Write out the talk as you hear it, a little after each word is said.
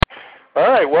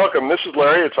right, welcome. This is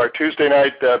Larry. It's our Tuesday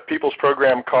night People's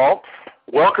Program call.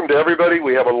 Welcome to everybody.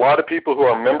 We have a lot of people who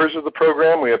are members of the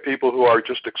program. We have people who are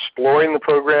just exploring the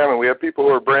program, and we have people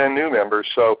who are brand new members.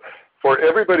 So for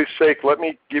everybody's sake, let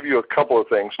me give you a couple of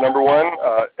things. Number one,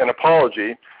 an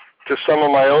apology to some of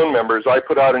my own members. I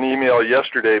put out an email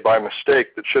yesterday by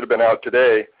mistake that should have been out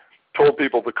today, told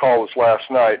people the call was last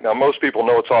night. Now, most people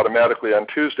know it's automatically on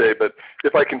Tuesday, but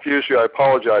if I confuse you, I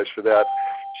apologize for that.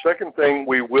 Second thing,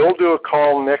 we will do a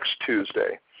call next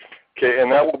Tuesday, okay, and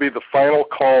that will be the final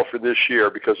call for this year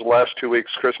because the last 2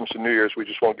 weeks, Christmas and New Year's, we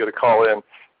just won't get a call in,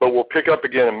 but we'll pick up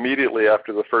again immediately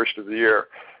after the first of the year.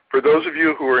 For those of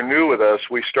you who are new with us,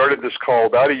 we started this call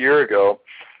about a year ago.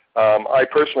 I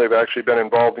personally have actually been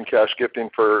involved in cash gifting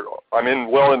I'm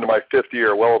well into my fifth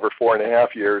year, well over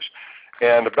 4.5 years.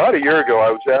 And about a year ago, I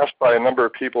was asked by a number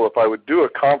of people if I would do a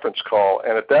conference call.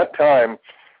 And at that time,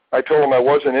 I told them I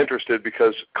wasn't interested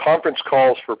because conference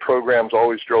calls for programs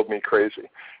always drove me crazy.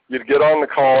 You'd get on the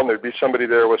call and there'd be somebody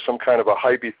there with some kind of a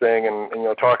hypey thing and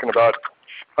talking about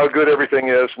how good everything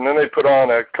is. And then they'd put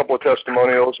on a couple of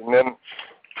testimonials and then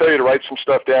tell you to write some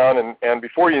stuff down. And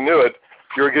before you knew it,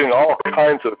 you were getting all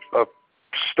kinds of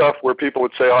stuff where people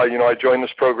would say, I joined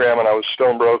this program and I was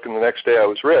stone broke and the next day I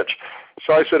was rich.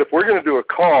 So I said, if we're going to do a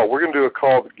call, we're going to do a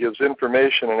call that gives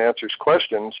information and answers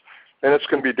questions, and it's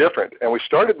going to be different. And we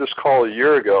started this call a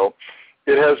year ago.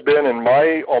 It has been, in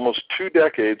my almost 2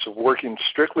 decades of working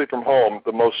strictly from home,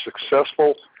 the most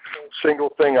successful single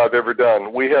thing I've ever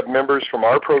done. We have members from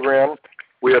our program.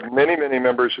 We have many, many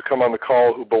members who come on the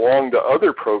call who belong to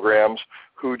other programs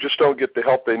who just don't get the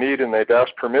help they need, and they've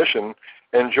asked permission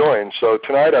and join. So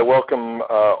tonight I welcome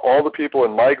all the people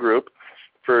in my group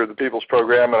for the People's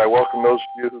Program, and I welcome those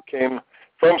of you who came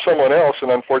from someone else and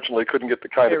unfortunately couldn't get the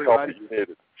kind of help that you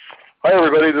needed. Hi,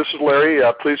 everybody. This is Larry.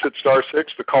 Please hit star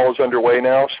 6. The call is underway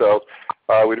now, so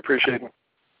we'd appreciate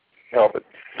help it.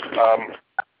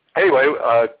 Anyway,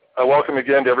 I welcome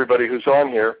again to everybody who's on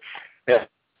here. And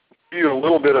give you a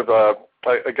little bit of a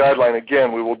guideline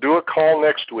again. We will do a call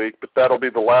next week, but that'll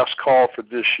be the last call for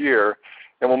this year,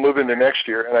 and we'll move into next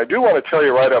year. And I do want to tell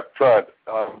you right up front,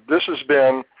 this has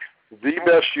been the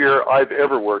best year I've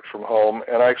ever worked from home,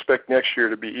 and I expect next year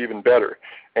to be even better.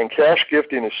 And cash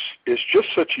gifting is just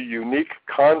such a unique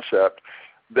concept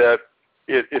that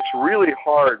it's really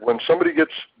hard. When somebody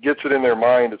gets it in their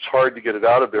mind, it's hard to get it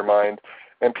out of their mind,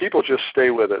 and people just stay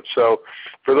with it. So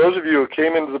for those of you who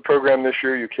came into the program this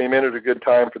year, you came in at a good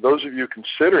time. For those of you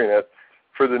considering it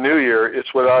for the new year,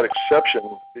 it's without exception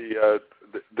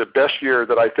the best year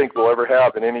that I think we'll ever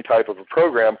have in any type of a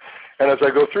program. And as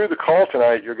I go through the call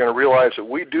tonight, you're going to realize that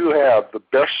we do have the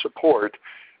best support,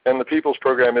 and the People's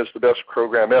Program is the best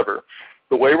program ever.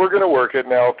 The way we're going to work it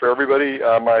now for everybody,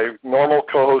 my normal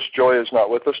co-host Joy is not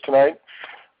with us tonight.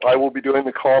 I will be doing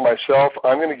the call myself.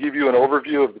 I'm going to give you an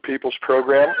overview of the People's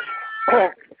Program.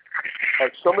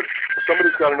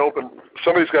 Somebody's got an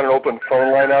open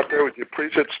phone line out there. Would you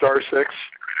please hit star 6?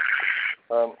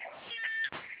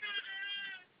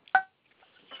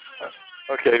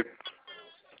 Okay.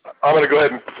 I'm going to go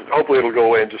ahead and hopefully it'll go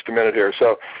away in just a minute here.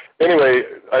 So anyway,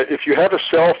 if you have a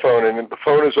cell phone and the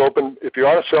phone is open, if you're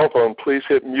on a cell phone, please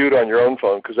hit mute on your own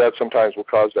phone because that sometimes will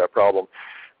cause that problem.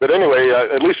 But anyway,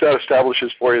 at least that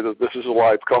establishes for you that this is a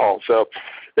live call. So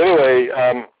anyway,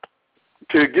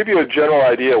 to give you a general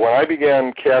idea, when I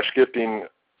began cash gifting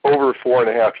over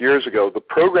 4.5 years ago, the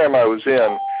program I was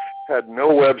in had no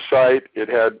website. It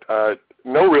had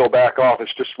no real back office,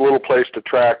 just a little place to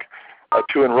track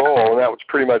to enroll, and that was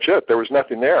pretty much it. There was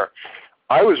nothing there.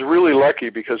 I was really lucky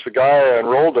because the guy I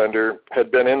enrolled under had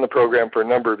been in the program for a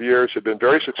number of years, had been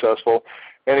very successful,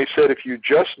 and he said, if you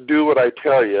just do what I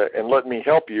tell you and let me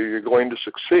help you, you're going to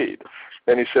succeed.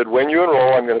 And he said, when you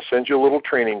enroll, I'm going to send you a little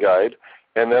training guide,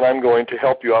 and then I'm going to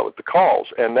help you out with the calls.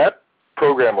 And that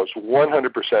program was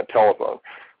 100% telephone.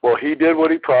 Well, he did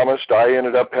what he promised. I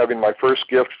ended up having my first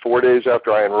gift 4 days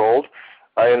after I enrolled.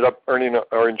 I ended up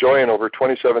enjoying over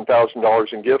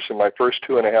 $27,000 in gifts in my first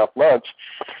 2.5 months.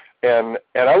 And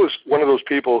I was one of those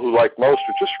people who, like most,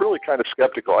 were just really kind of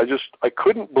skeptical. I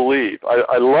couldn't believe.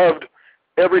 I loved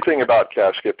everything about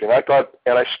cash gifting. I thought,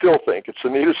 and I still think, it's the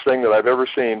neatest thing that I've ever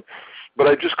seen, but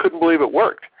I just couldn't believe it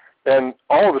worked. And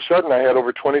all of a sudden I had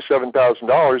over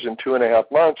 $27,000 in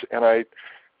 2.5 months, and I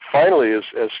finally,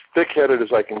 as thick-headed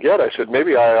as I can get, I said,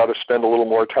 maybe I ought to spend a little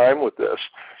more time with this.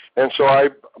 And so I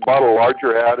bought a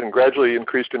larger ad and gradually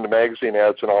increased into magazine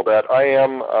ads and all that. I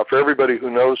am, for everybody who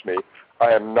knows me,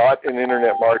 I am not an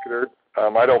internet marketer.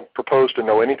 I don't propose to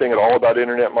know anything at all about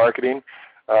internet marketing.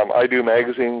 I do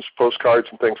magazines, postcards,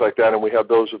 and things like that, and we have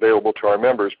those available to our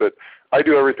members. But I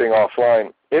do everything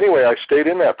offline. Anyway, I stayed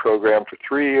in that program for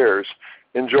 3 years,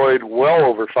 enjoyed well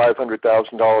over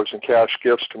 $500,000 in cash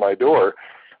gifts to my door.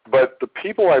 But the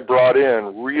people I brought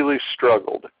in really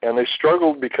struggled, and they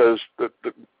struggled because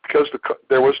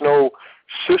there was no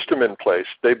system in place.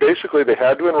 They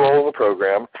had to enroll in the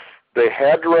program. They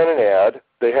had to run an ad.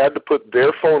 They had to put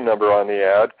their phone number on the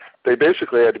ad. They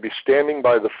basically had to be standing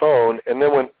by the phone, and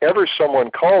then whenever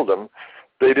someone called them,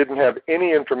 they didn't have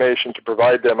any information to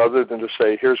provide them other than to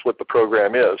say, here's what the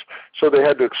program is. So they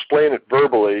had to explain it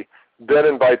verbally, then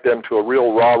invite them to a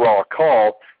real rah-rah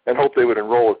call and hope they would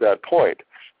enroll at that point.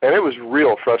 And it was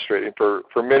real frustrating for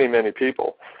many, many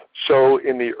people. So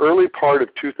in the early part of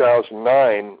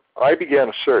 2009, I began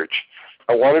a search.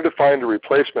 I wanted to find a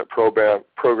replacement program,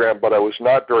 but I was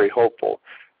not very hopeful.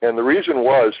 And the reason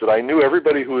was that I knew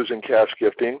everybody who was in cash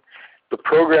gifting. The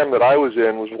program that I was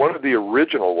in was one of the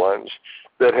original ones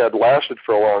that had lasted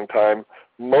for a long time.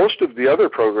 Most of the other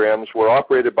programs were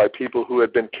operated by people who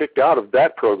had been kicked out of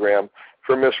that program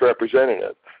for misrepresenting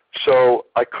it. So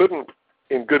I couldn't,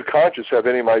 in good conscience, have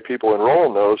any of my people enroll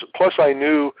in those. Plus, I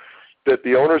knew that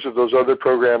the owners of those other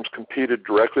programs competed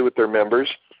directly with their members,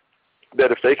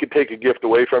 that if they could take a gift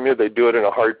away from you, they'd do it in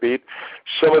a heartbeat.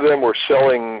 Some of them were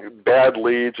selling bad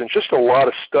leads and just a lot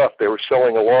of stuff they were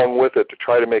selling along with it to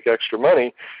try to make extra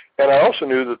money. And I also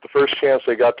knew that the first chance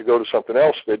they got to go to something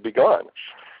else, they'd be gone.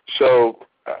 So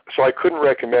I couldn't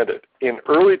recommend it. In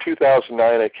early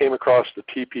 2009, I came across the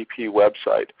TPP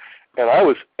website, and I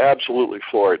was absolutely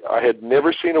floored. I had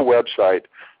never seen a website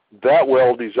that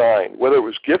well designed. Whether it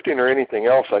was gifting or anything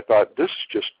else, I thought, this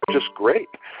is just great.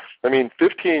 I mean,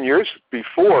 15 years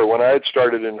before, when I had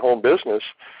started in home business,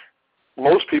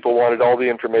 most people wanted all the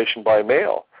information by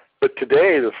mail. But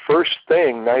today, the first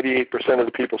thing 98% of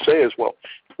the people say is, well,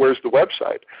 where's the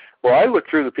website? Well, I looked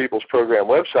through the People's Program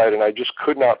website, and I just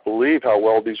could not believe how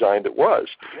well designed it was.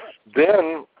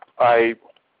 Then I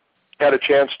had a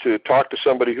chance to talk to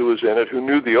somebody who was in it, who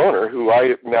knew the owner, who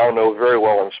I now know very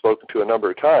well and have spoken to a number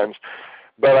of times.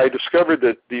 But I discovered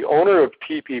that the owner of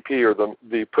TPP, or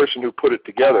the person who put it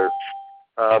together,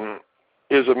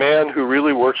 is a man who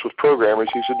really works with programmers.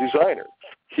 He's a designer.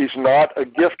 He's not a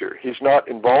gifter. He's not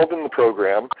involved in the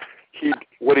program.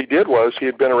 What he did was, he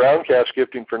had been around cash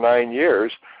gifting for 9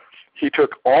 years. He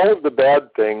took all of the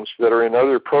bad things that are in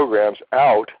other programs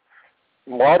out,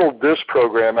 modeled this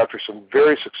program after some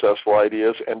very successful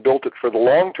ideas, and built it for the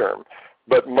long term.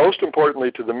 But most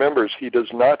importantly to the members, he does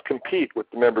not compete with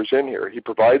the members in here. He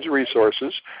provides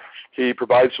resources. He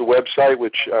provides the website,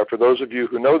 which for those of you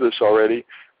who know this already,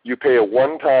 you pay a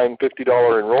one-time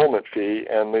 $50 enrollment fee,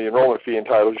 and the enrollment fee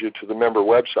entitles you to the member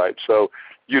website. So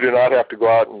you do not have to go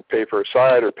out and pay for a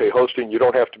site or pay hosting. You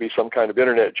don't have to be some kind of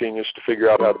internet genius to figure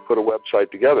out how to put a website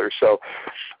together. So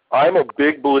I'm a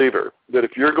big believer that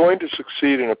if you're going to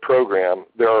succeed in a program,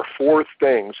 there are 4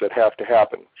 things that have to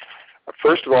happen.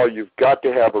 First of all, you've got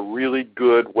to have a really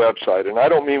good website. And I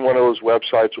don't mean one of those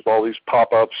websites with all these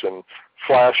pop-ups and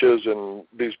flashes and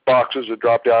these boxes that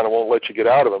drop down and won't let you get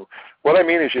out of them. What I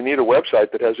mean is you need a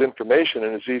website that has information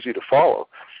and is easy to follow.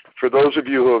 For those of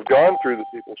you who have gone through the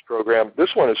People's Program, this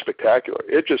one is spectacular.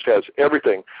 It just has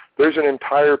everything. There's an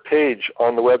entire page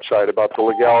on the website about the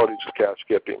legalities of cash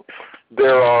gifting.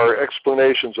 There are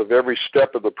explanations of every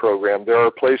step of the program. There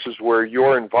are places where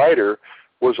your inviter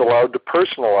was allowed to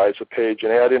personalize a page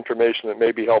and add information that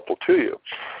may be helpful to you.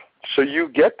 So you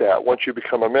get that once you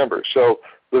become a member. So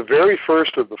the very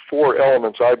first of the 4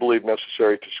 elements I believe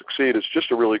necessary to succeed is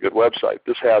just a really good website.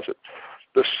 This has it.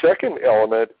 The second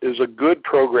element is a good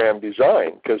program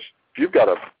design, because if you've got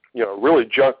a really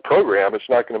junk program, it's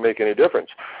not going to make any difference.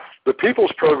 The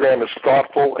People's Program is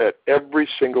thoughtful at every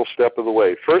single step of the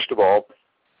way. First of all,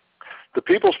 the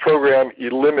People's Program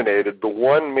eliminated the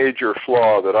one major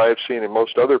flaw that I have seen in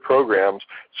most other programs.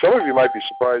 Some of you might be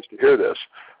surprised to hear this.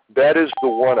 That is the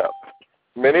one-up.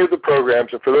 Many of the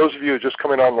programs, and for those of you just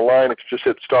coming on the line, if you just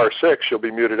hit *6, you'll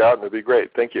be muted out and it'll be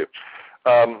great. Thank you.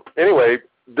 Anyway,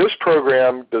 this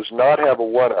program does not have a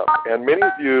one-up, and many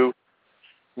of you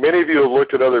have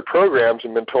looked at other programs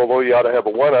and been told, oh, you ought to have a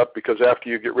one-up because after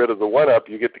you get rid of the one-up,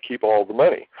 you get to keep all the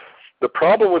money. The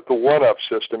problem with the one-up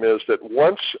system is that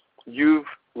once you've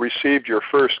received your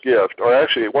first gift, or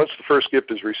actually once the first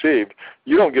gift is received,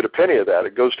 you don't get a penny of that.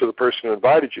 It goes to the person who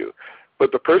invited you.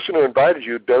 But the person who invited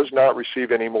you does not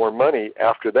receive any more money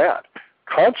after that.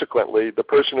 Consequently, the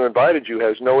person who invited you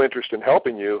has no interest in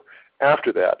helping you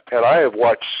after that. And I have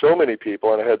watched so many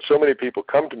people, and I had so many people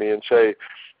come to me and say,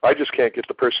 I just can't get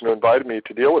the person who invited me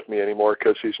to deal with me anymore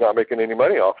because he's not making any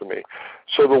money off of me.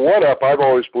 So the one-up, I've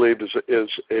always believed, is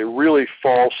a really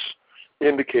false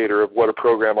indicator of what a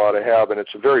program ought to have, and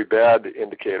it's a very bad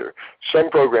indicator.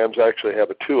 Some programs actually have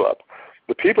a two-up.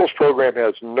 The People's Program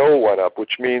has no one-up,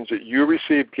 which means that you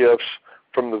receive gifts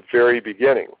from the very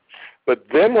beginning. But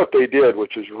then what they did,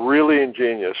 which is really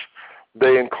ingenious,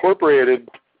 they incorporated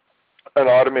an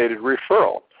automated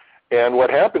referral. And what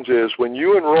happens is when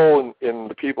you enroll in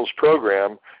the People's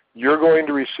Program, you're going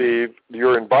to receive,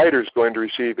 your inviter is going to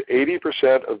receive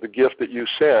 80% of the gift that you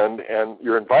send, and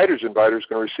your inviter's inviter is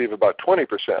going to receive about 20%.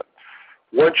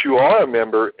 Once you are a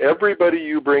member, everybody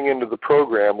you bring into the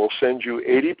program will send you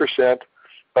 80%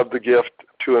 of the gift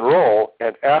to enroll,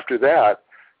 and after that,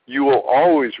 you will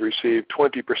always receive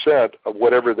 20% of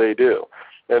whatever they do.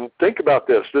 And think about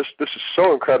this. This is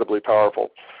so incredibly powerful.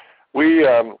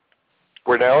 We're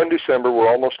now in December.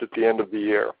 We're almost at the end of the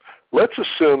year. Let's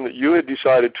assume that you had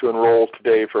decided to enroll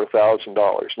today for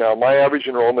 $1,000. Now, my average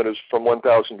enrollment is from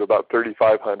 $1,000 to about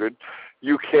 $3,500.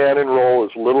 You can enroll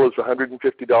as little as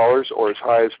 $150 or as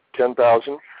high as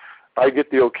 $10,000. I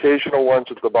get the occasional ones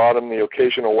at the bottom, the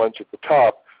occasional ones at the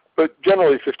top, but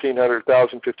generally $1,500,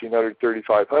 $1,000, $1,500,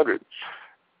 $3,500.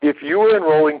 If you were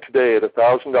enrolling today at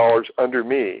 $1,000 under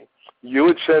me, you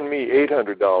would send me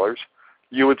 $800.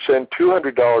 You would send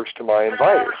 $200 to my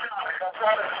inviter.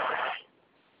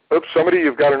 Oops, somebody,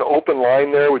 you've got an open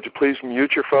line there. Would you please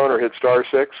mute your phone or hit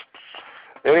 *6?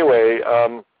 Anyway,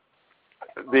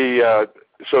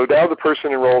 so now the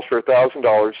person enrolls for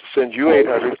 $1,000, sends you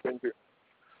 $800,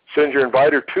 sends your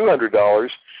inviter $200,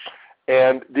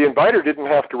 and the inviter didn't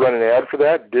have to run an ad for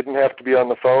that, didn't have to be on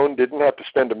the phone, didn't have to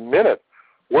spend a minute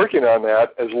working on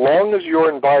that. As long as your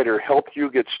inviter helped you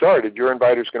get started, your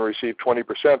inviter is going to receive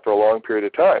 20% for a long period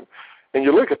of time. And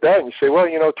you look at that and you say, well,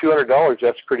 you know, $200,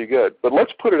 that's pretty good. But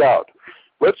let's put it out.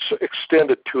 Let's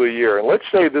extend it to a year. And let's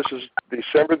say this is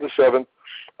December the 7th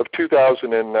of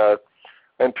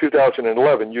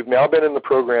 2011. You've now been in the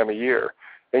program a year.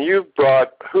 And you've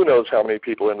brought who knows how many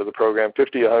people into the program,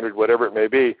 50, 100, whatever it may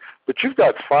be. But you've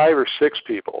got 5 or 6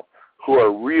 people who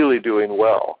are really doing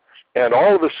well. And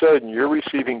all of a sudden you're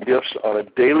receiving gifts on a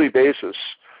daily basis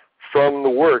from the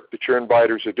work that your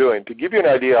inviters are doing. To give you an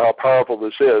idea how powerful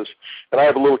this is, and I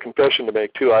have a little confession to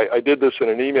make too. I did this in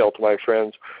an email to my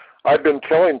friends. I've been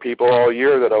telling people all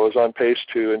year that I was on pace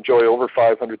to enjoy over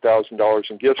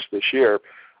 $500,000 in gifts this year.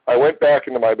 I went back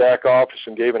into my back office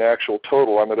and gave an actual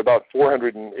total. I'm at about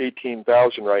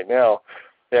 $418,000 right now,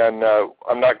 and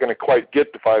I'm not going to quite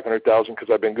get to $500,000 because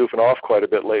I've been goofing off quite a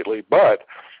bit lately. But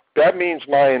that means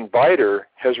my inviter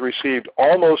has received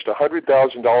almost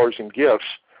 $100,000 in gifts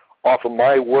off of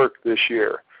my work this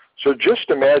year. So just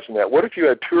imagine that. What if you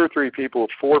had 2 or 3 people,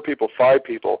 4 people, 5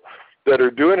 people that are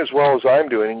doing as well as I'm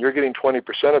doing, and you're getting 20%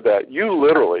 of that? You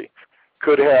literally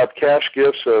could have cash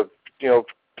gifts of, you know,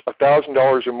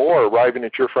 $1,000 or more arriving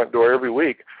at your front door every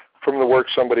week from the work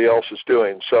somebody else is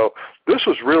doing. So this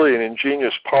was really an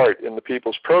ingenious part in the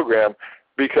People's Program,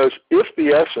 because if the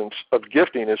essence of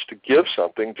gifting is to give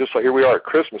something, just like here we are at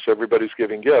Christmas, everybody's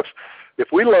giving gifts.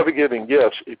 If we love giving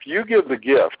gifts, if you give the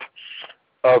gift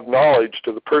of knowledge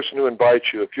to the person who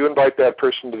invites you, if you invite that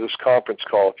person to this conference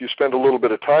call, if you spend a little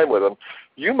bit of time with them,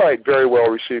 you might very well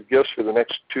receive gifts for the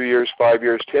next 2 years, 5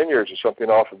 years, 10 years or something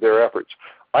off of their efforts.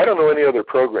 I don't know any other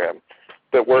program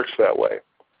that works that way.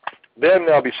 Then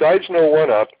now, besides no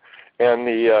one-up and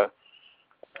the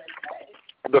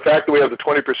fact that we have the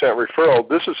 20% referral,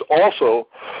 this is also,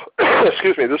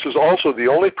 excuse me, this is also the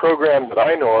only program that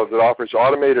I know of that offers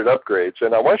automated upgrades.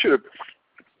 And I want you to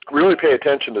really pay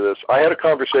attention to this. I had a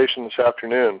conversation this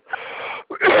afternoon,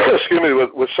 excuse me,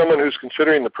 with someone who's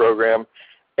considering the program,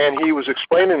 and he was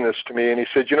explaining this to me, and he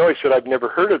said, you know, he said, I've never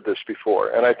heard of this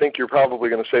before, and I think you're probably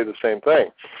going to say the same thing.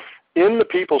 In the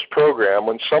People's Program,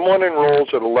 when someone enrolls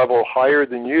at a level higher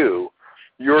than you,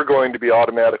 you're going to be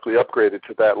automatically upgraded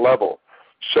to that level.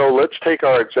 So let's take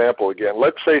our example again.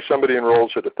 Let's say somebody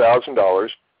enrolls at $1,000.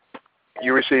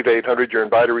 You receive $800. Your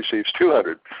inviter receives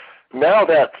 $200. Now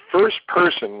that first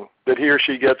person that he or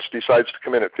she gets decides to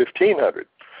come in at $1,500.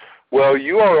 Well,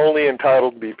 you are only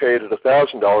entitled to be paid at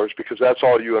 $1,000 because that's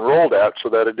all you enrolled at, so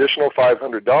that additional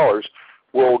 $500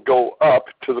 will go up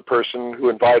to the person who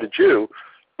invited you.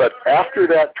 But after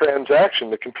that transaction,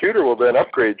 the computer will then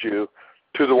upgrade you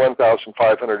to the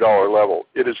 $1,500 level.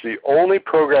 It is the only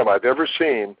program I've ever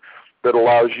seen that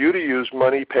allows you to use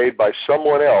money paid by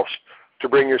someone else to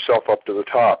bring yourself up to the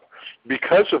top.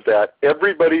 Because of that,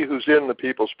 everybody who's in the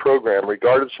People's Program,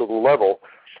 regardless of the level,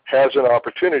 has an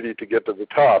opportunity to get to the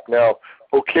top. Now,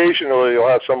 occasionally you'll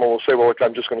have someone will say, well, look,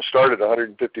 I'm just going to start at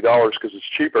 $150 because it's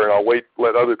cheaper and I'll wait,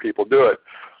 let other people do it.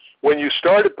 When you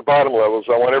start at the bottom levels,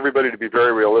 I want everybody to be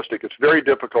very realistic. It's very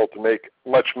difficult to make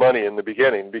much money in the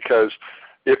beginning because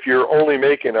If you're only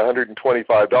making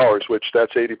 $125, which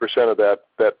that's 80% of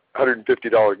that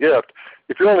 $150 gift,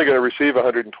 if you're only going to receive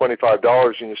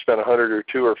 $125 and you spend $100 or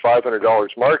 $200 or $500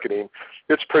 marketing,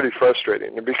 it's pretty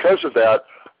frustrating. And because of that,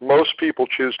 most people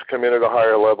choose to come in at a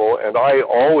higher level, and I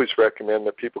always recommend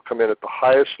that people come in at the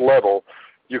highest level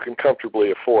you can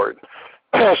comfortably afford.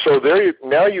 So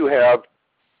now you have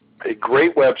a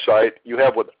great website. You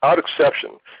have, without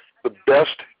exception, the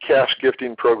best cash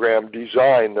gifting program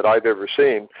design that I've ever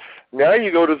seen. Now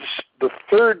you go to the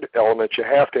third element you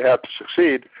have to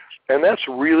succeed, and that's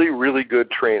really, really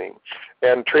good training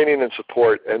and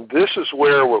support. And this is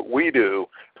where what we do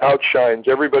outshines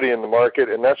everybody in the market,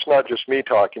 and that's not just me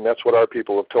talking. That's what our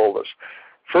people have told us.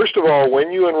 First of all,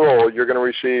 when you enroll, you're going to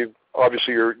receive,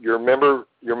 obviously, your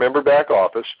member back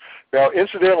office. Now,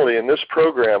 incidentally, in this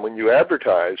program, when you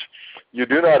advertise, you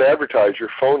do not advertise your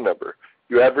phone number.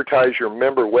 You advertise your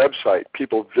member website.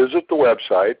 People visit the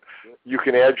website. You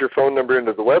can add your phone number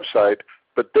into the website,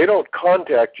 but they don't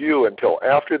contact you until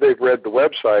after they've read the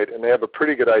website and they have a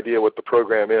pretty good idea what the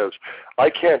program is. I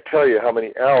can't tell you how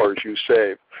many hours you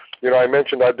save. I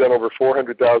mentioned I've done over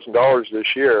 $400,000 this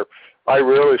year. I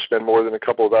rarely spend more than a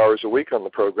couple of hours a week on the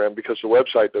program because the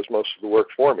website does most of the work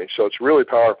for me. So it's really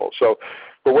powerful.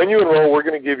 But when you enroll, we're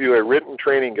going to give you a written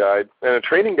training guide, and a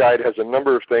training guide has a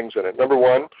number of things in it. Number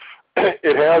one,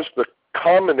 it has the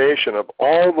combination of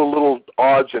all the little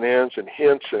odds and ends and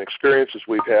hints and experiences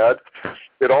we've had.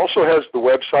 It also has the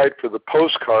website for the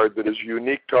postcard that is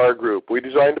unique to our group. We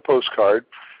designed a postcard.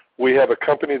 We have a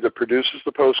company that produces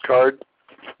the postcard.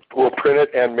 We'll print it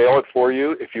and mail it for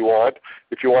you if you want.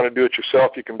 If you want to do it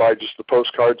yourself, you can buy just the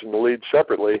postcards and the leads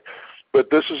separately. But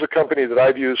this is a company that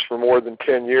I've used for more than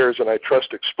 10 years, and I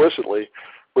trust explicitly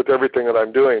with everything that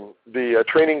I'm doing. The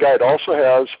training guide also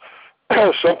has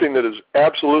something that is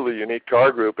absolutely unique to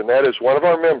our group, and that is one of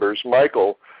our members,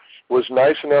 Michael, was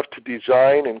nice enough to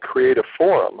design and create a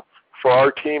forum for our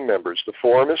team members. The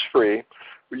forum is free.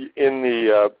 In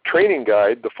the training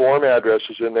guide, the forum address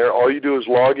is in there. All you do is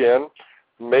log in,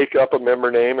 make up a member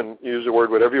name, and use the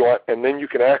word whatever you want, and then you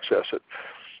can access it.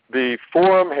 The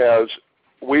forum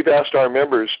we've asked our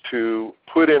members to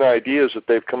put in ideas that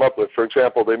they've come up with. For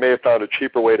example, they may have found a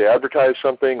cheaper way to advertise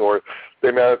something, or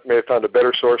they may have found a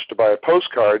better source to buy a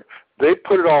postcard. They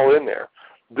put it all in there.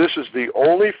 This is the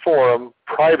only forum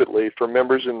privately for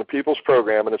members in the People's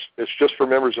Program, and it's just for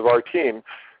members of our team,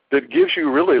 that gives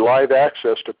you really live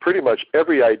access to pretty much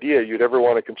every idea you'd ever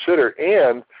want to consider.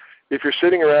 And if you're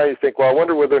sitting around and you think, well, I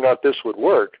wonder whether or not this would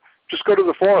work, just go to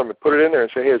the forum and put it in there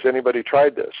and say, hey, has anybody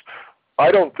tried this?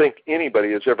 I don't think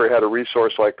anybody has ever had a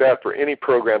resource like that for any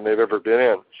program they've ever been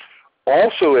in.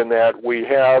 Also in that, we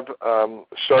have,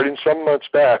 starting some months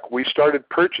back, we started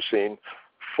purchasing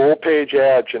full-page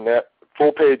ads in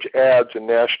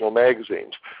national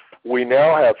magazines. We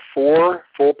now have 4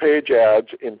 full-page ads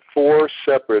in 4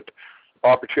 separate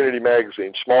opportunity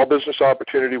magazines. Small Business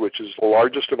Opportunity, which is the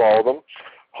largest of all of them,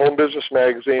 Home Business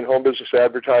Magazine, Home Business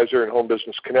Advertiser, and Home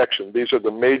Business Connection. These are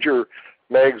the major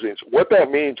magazines. What that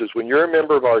means is when you're a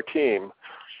member of our team,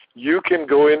 you can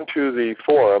go into the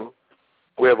forum.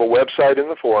 We have a website in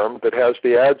the forum that has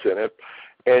the ads in it,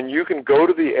 and you can go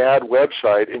to the ad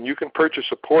website and you can purchase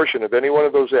a portion of any one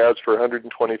of those ads for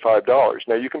 $125.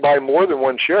 Now, you can buy more than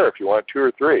one share if you want, 2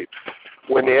 or 3.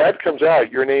 When the ad comes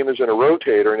out, your name is in a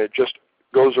rotator and it just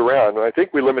goes around. And I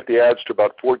think we limit the ads to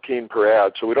about 14 per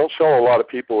ad, so we don't sell a lot of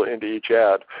people into each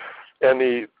ad. And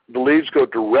the leads go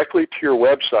directly to your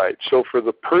website. So for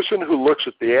the person who looks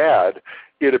at the ad,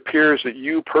 it appears that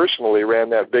you personally ran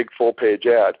that big full-page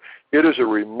ad. It is a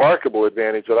remarkable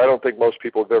advantage that I don't think most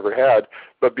people have ever had.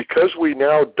 But because we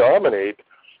now dominate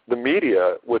the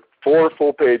media with 4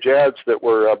 full-page ads that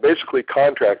were basically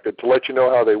contracted to let you know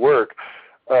how they work,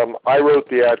 I wrote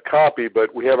the ad copy,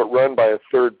 but we have it run by a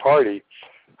third party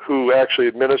who actually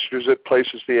administers it,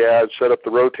 places the ad, set up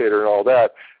the rotator and all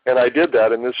that. And I did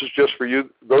that, and this is just for you,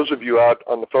 those of you out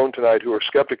on the phone tonight who are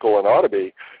skeptical and ought to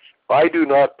be. I do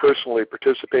not personally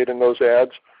participate in those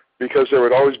ads because there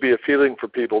would always be a feeling for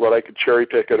people that I could cherry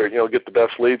pick it or get the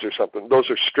best leads or something. Those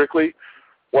are strictly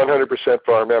 100%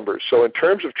 for our members. So in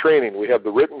terms of training, we have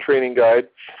the written training guide,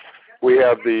 we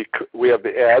have the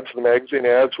ads, the magazine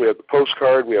ads, we have the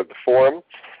postcard, we have the forum,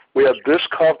 we have this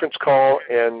conference call,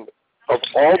 and of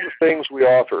all the things we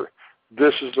offer,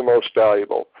 this is the most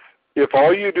valuable. If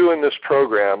all you do in this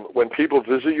program, when people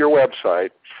visit your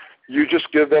website, you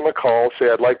just give them a call, say,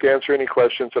 I'd like to answer any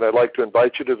questions and I'd like to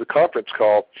invite you to the conference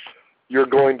call, you're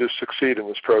going to succeed in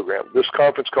this program. This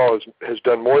conference call has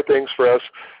done more things for us.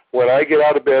 When I get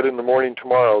out of bed in the morning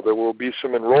tomorrow, there will be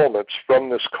some enrollments from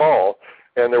this call,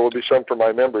 and there will be some for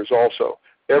my members also.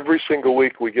 every single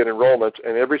week we get enrollments,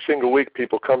 and every single week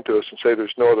people come to us and say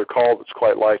there's no other call that's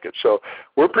quite like it. So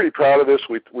we're pretty proud of this.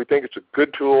 We think it's a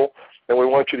good tool, and we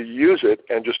want you to use it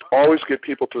and just always get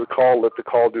people to the call, let the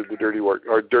call do the dirty work,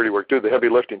 do the heavy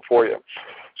lifting for you.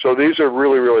 So these are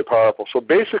really, really powerful. So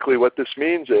basically what this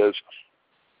means is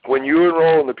when you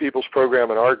enroll in the People's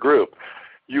Program in our group,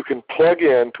 you can plug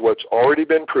in to what's already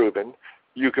been proven.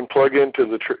 You can plug into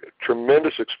the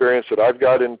tremendous experience that I've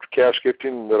got in cash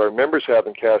gifting and that our members have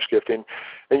in cash gifting,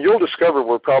 and you'll discover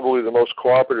we're probably the most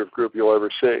cooperative group you'll ever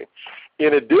see.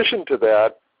 In addition to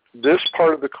that, this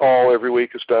part of the call every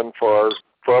week is done for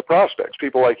our prospects,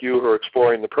 people like you who are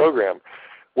exploring the program.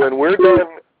 When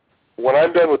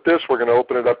I'm done with this, we're going to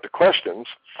open it up to questions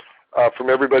from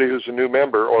everybody who's a new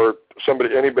member or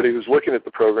anybody who's looking at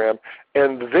the program,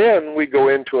 and then we go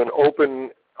into an open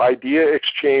idea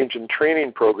exchange and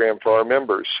training program for our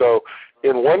members. So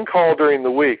in one call during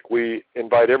the week, we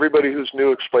invite everybody who's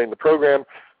new, explain the program.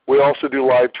 We also do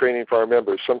live training for our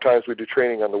members. Sometimes we do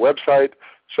training on the website.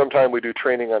 Sometimes we do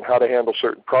training on how to handle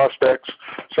certain prospects.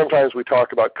 Sometimes we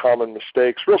talk about common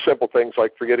mistakes, real simple things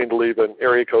like forgetting to leave an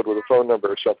area code with a phone number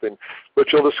or something.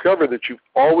 But you'll discover that you've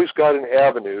always got an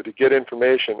avenue to get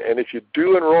information, and if you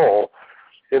do enroll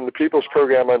in the People's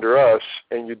Program under us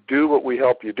and you do what we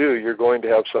help you do, you're going to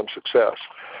have some success.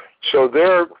 So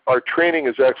there, our training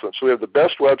is excellent. So we have the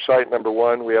best website, number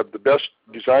one. We have the best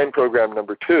design program,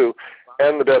 number two,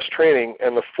 and the best training.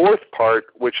 And the fourth part,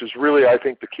 which is really, I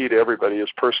think, the key to everybody, is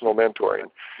personal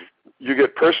mentoring. You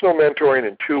get personal mentoring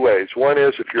in two ways. One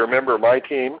is if you're a member of my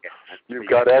team, you've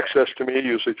got access to me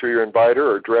usually through your inviter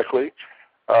or directly.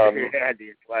 I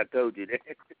told you that.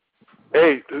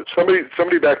 Hey,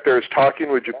 somebody back there is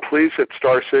talking. Would you please hit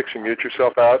 *6 and mute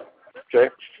yourself out?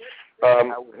 Okay.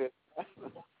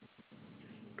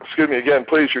 Excuse me again,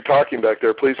 please. You're talking back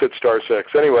there. Please hit *6.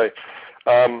 Anyway,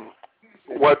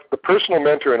 what the personal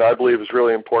mentoring I believe is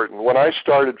really important. When I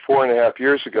started 4.5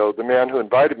 years ago, the man who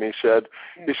invited me said,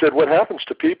 what happens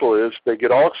to people is they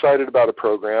get all excited about a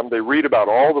program, they read about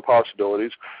all the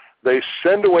possibilities, they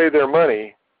send away their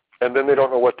money, and then they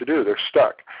don't know what to do. They're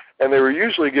stuck. And they were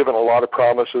usually given a lot of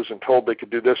promises and told they could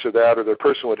do this or that or their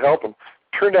person would help them.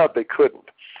 Turned out they couldn't.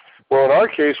 Well, in our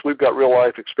case, we've got real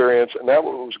life experience, and that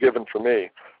was given for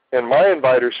me. And my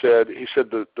inviter said,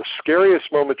 the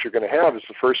scariest moment you're going to have is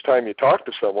the first time you talk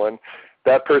to someone,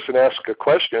 that person asks a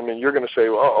question, and you're going to say,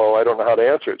 uh-oh, I don't know how to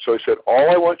answer it. So he said,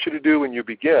 all I want you to do when you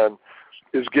begin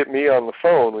is get me on the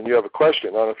phone when you have a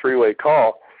question on a three-way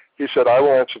call. He said, I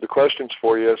will answer the questions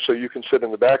for you so you can sit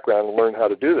in the background and learn how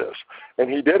to do this. And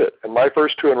he did it. And my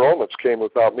first 2 enrollments came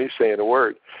without me saying a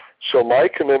word. So my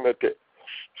commitment to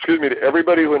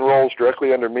everybody who enrolls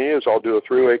directly under me is I'll do a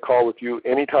three-way call with you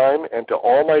anytime, and to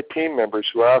all my team members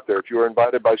who are out there, if you are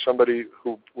invited by somebody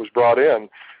who was brought in,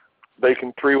 they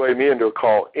can three-way me into a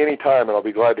call anytime, and I'll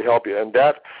be glad to help you. And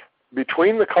that,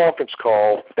 between the conference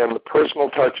call and the personal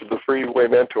touch of the three-way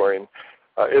mentoring,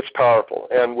 it's powerful.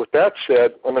 And with that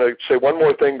said, I'm going to say one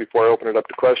more thing before I open it up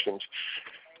to questions.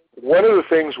 One of the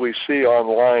things we see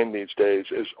online these days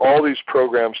is all these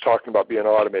programs talking about being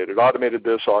automated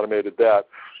this, automated that.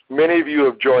 Many of you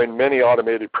have joined many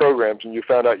automated programs, and you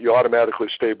found out you automatically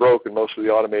stay broke in most of the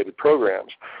automated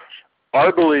programs.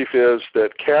 Our belief is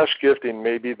that cash gifting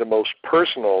may be the most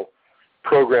personal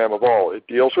program of all. It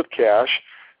deals with cash.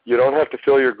 You don't have to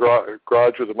fill your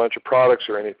garage with a bunch of products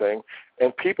or anything,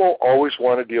 and people always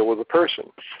want to deal with a person.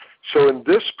 So in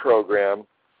this program,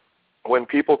 when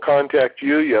people contact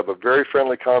you, you have a very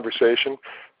friendly conversation.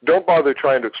 Don't bother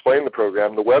trying to explain the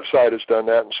program. The website has done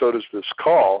that, and so does this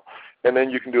call, and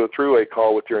then you can do a three-way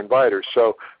call with your inviter.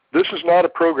 So this is not a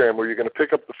program where you're going to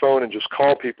pick up the phone and just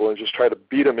call people and just try to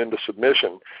beat them into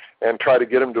submission and try to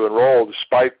get them to enroll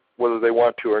despite whether they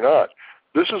want to or not.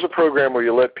 This is a program where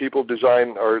you let people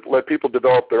design or let people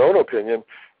develop their own opinion,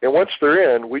 and once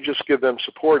they're in, we just give them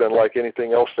support unlike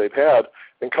anything else they've had,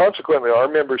 and consequently our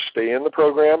members stay in the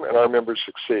program and our members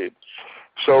succeed.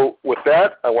 So with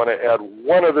that, I want to add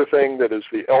one other thing that is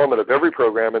the element of every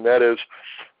program, and that is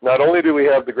not only do we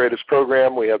have the greatest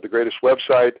program, we have the greatest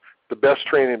website, the best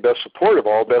training, best support of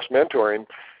all, best mentoring.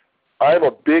 I'm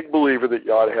a big believer that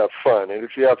you ought to have fun, and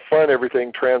if you have fun,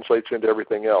 everything translates into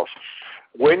everything else.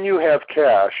 When you have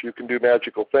cash, you can do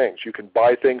magical things. You can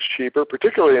buy things cheaper,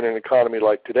 particularly in an economy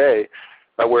like today,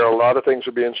 where a lot of things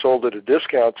are being sold at a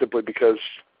discount simply because,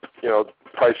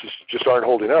 prices just aren't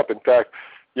holding up. In fact,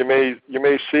 you may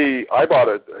see,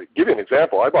 give you an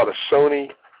example, I bought a Sony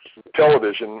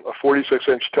television, a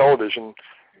 46-inch television,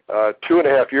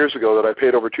 2.5 years ago that I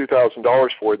paid over $2,000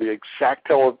 for. The exact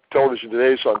television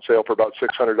today is on sale for about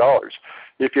 $600.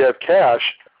 If you have cash,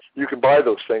 you can buy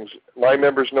those things. My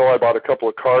members know I bought a couple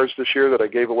of cars this year that I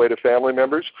gave away to family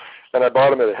members, and I bought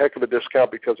them at a heck of a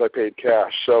discount because I paid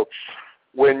cash. So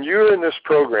when you're in this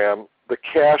program, the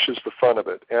cash is the fun of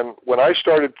it. And when I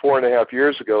started 4.5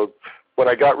 years ago, when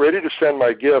I got ready to send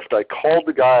my gift, I called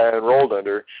the guy I enrolled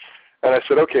under, and I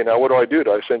said, okay, now what do I do?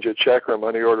 Do I send you a check or a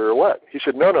money order or what? He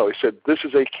said, no. He said, this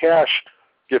is a cash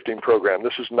gifting program.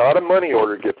 This is not a money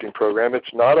order gifting program.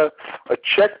 It's not a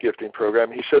check gifting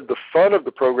program. He said the fun of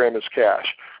the program is cash.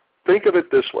 Think of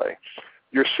it this way.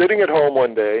 You're sitting at home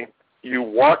one day, you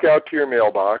walk out to your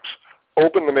mailbox,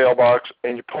 open the mailbox,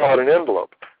 and you pull out an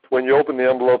envelope. When you open the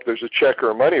envelope, there's a check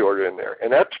or a money order in there,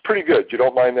 and that's pretty good. You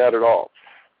don't mind that at all.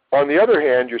 On the other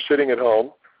hand, you're sitting at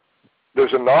home,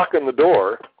 there's a knock on the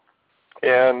door,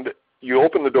 and you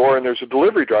open the door, and there's a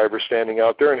delivery driver standing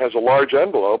out there and has a large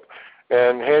envelope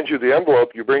and hands you the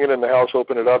envelope. You bring it in the house,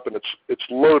 open it up, and it's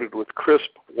loaded with crisp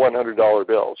 $100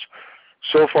 bills.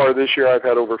 So far this year, I've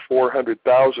had over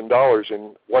 $400,000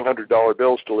 in $100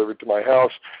 bills delivered to my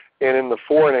house, and in the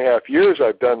 4.5 years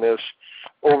I've done this,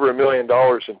 over $1 million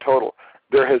in total.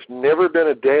 There has never been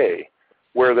a day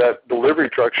where that delivery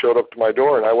truck showed up to my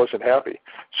door and I wasn't happy.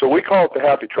 So we call it the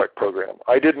Happy Truck Program.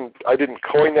 I didn't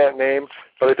coin that name,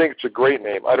 but I think it's a great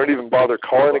name. I don't even bother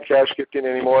calling it cash gifting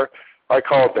anymore. I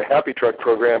call it the Happy Truck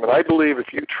Program, and I believe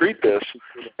if you treat this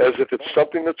as if it's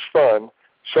something that's fun,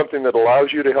 something that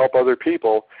allows you to help other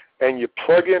people, and you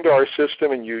plug into our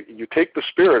system and you take the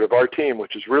spirit of our team,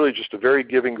 which is really just a very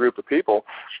giving group of people,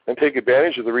 and take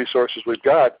advantage of the resources we've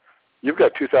got, you've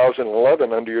got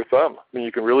 2011 under your thumb. I mean,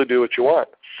 you can really do what you want.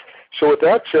 So with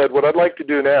that said, what I'd like to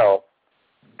do now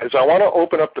is I want to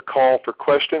open up the call for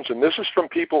questions, and this is from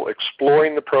people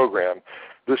exploring the program.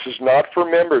 This is not for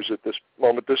members at this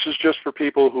moment. This is just for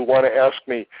people who want to ask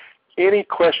me any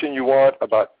question you want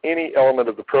about any element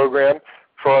of the program.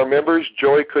 For our members,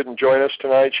 Joy couldn't join us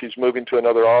tonight. She's moving to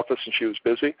another office and she was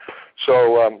busy.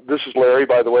 So this is Larry,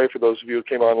 by the way, for those of you who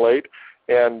came on late.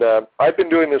 And I've been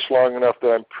doing this long enough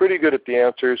that I'm pretty good at the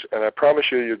answers, and I promise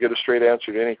you you'll get a straight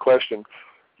answer to any question.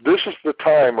 This is the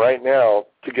time right now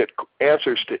to get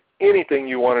answers to anything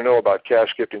you want to know about cash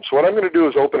gifting. So what I'm going to do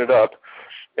is open it up,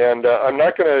 and I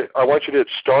want you to hit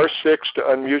 *6 to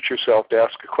unmute yourself to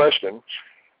ask a question.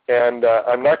 And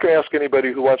I'm not going to ask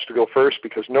anybody who wants to go first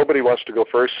because nobody wants to go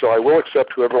first, so I will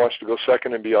accept whoever wants to go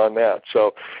second and beyond that.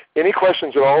 So any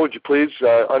questions at all, would you please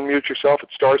unmute yourself at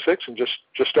 *6 and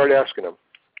just start asking them.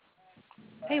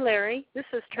 Hey, Larry. This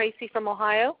is Tracy from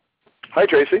Ohio. Hi,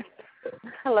 Tracy.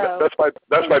 Hello.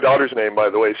 That's my daughter's name, by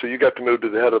the way, so you got to move to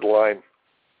the head of the line.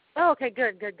 Oh, okay,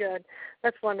 good.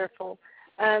 That's wonderful.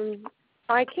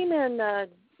 I came in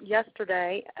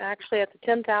yesterday, actually at the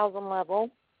 10,000 level.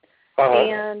 Uh-huh.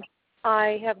 And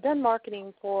I have done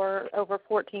marketing for over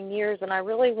 14 years, and I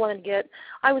really wanted to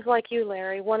I was like you,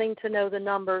 Larry, wanting to know the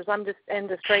numbers. And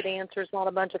the straight answers, not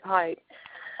a bunch of hype.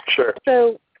 Sure.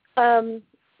 So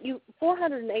you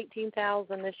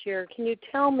 418,000 this year. Can you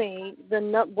tell me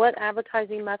what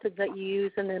advertising methods that you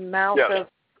use and the amount of,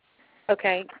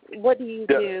 okay, what do you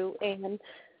do? And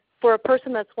for a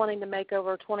person that's wanting to make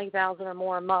over 20,000 or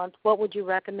more a month, what would you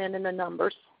recommend in the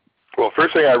numbers? Well,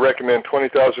 first thing I recommend,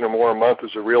 20,000 or more a month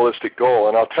is a realistic goal,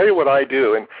 and I'll tell you what I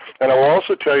do, and I will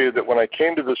also tell you that when I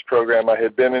came to this program, I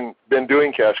had been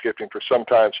doing cash gifting for some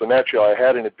time, so naturally I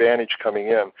had an advantage coming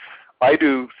in. I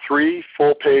do 3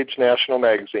 full-page national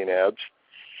magazine ads,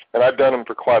 and I've done them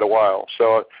for quite a while.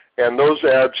 So, and those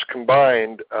ads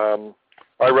combined,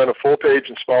 I run a full-page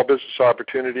in Small Business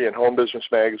Opportunity and Home Business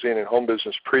Magazine and Home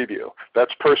Business Preview.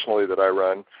 That's personally that I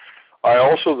run. I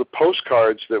also, the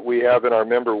postcards that we have in our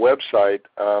member website,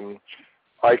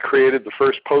 I created the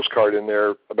first postcard in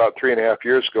there about 3.5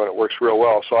 years ago, and it works real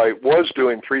well. So I was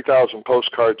doing 3,000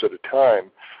 postcards at a time.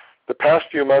 The past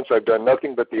few months, I've done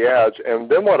nothing but the ads. And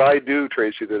then what I do,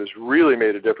 Tracy, that has really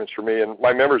made a difference for me, and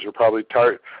my members are probably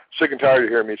sick and tired of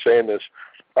hearing me saying this,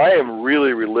 I am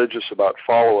really religious about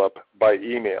follow-up by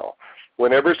email.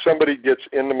 Whenever somebody gets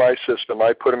into my system,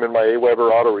 I put them in my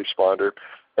AWeber autoresponder,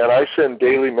 and I send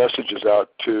daily messages out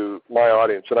to my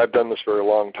audience, and I've done this for a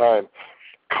long time.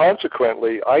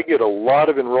 Consequently, I get a lot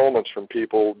of enrollments from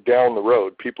people down the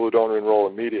road, people who don't enroll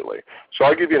immediately. So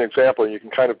I'll give you an example, and you can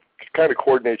kind of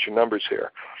coordinate your numbers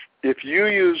here. If you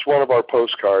use one of our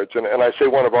postcards, and I say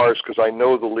one of ours because I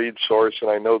know the lead source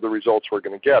and I know the results we're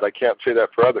going to get. I can't say that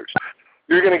for others.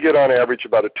 You're going to get on average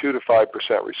about a 2 to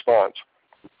 5% response.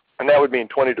 And that would mean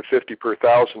 20 to 50 per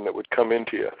thousand that would come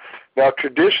into you. Now,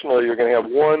 traditionally, you're going to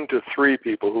have 1 to 3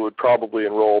 people who would probably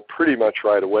enroll pretty much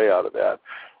right away out of that.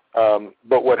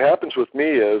 But what happens with me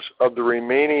is, of the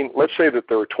remaining, let's say that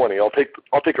there were 20. I'll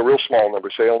take a real small number,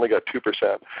 say I only got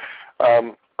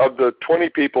 2%. of the 20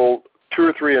 people, 2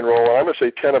 or 3 enroll, and I'm going to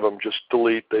say 10 of them just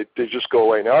delete. They just go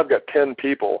away. Now I've got 10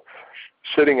 people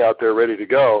sitting out there ready to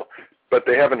go, but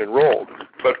they haven't enrolled.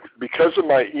 But because of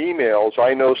my emails,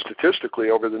 I know statistically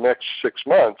over the next 6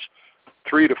 months,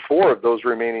 3 to 4 of those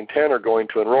remaining 10 are going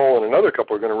to enroll, and another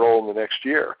couple are going to enroll in the next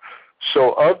year.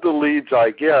 So of the leads I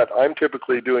get, I'm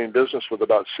typically doing business with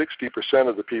about 60%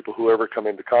 of the people who ever come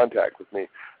into contact with me,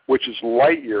 which is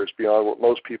light years beyond what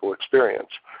most people experience.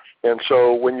 And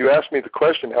so when you ask me the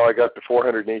question how I got to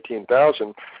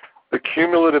 418,000, the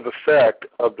cumulative effect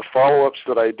of the follow-ups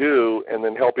that I do and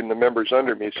then helping the members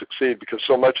under me succeed, because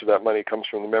so much of that money comes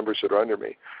from the members that are under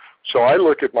me. So I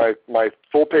look at my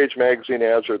full-page magazine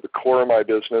ads are the core of my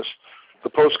business. The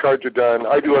postcards are done.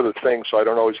 I do other things, so I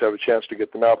don't always have a chance to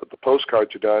get them out, but the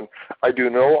postcards are done. I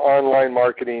do no online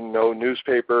marketing, no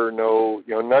newspaper,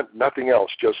 nothing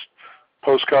else, just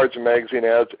postcards and magazine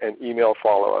ads and email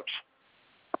follow-ups.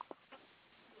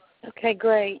 Okay,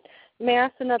 great. May I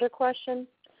ask another question?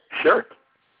 Sure.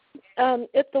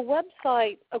 If the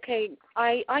website, okay,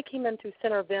 I came in through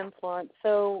Center of Influence,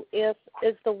 so is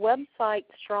the website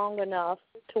strong enough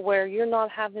to where you're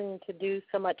not having to do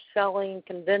so much selling,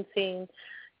 convincing,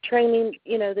 training,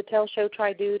 the tell, show,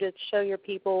 try, do to show your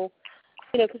people,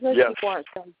 because most people aren't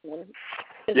salesmen.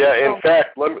 Yeah, in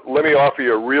fact, let me offer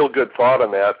you a real good thought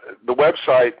on that. The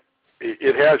website,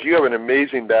 you have an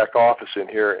amazing back office in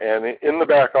here, and in the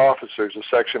back office there's a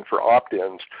section for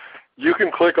opt-ins. You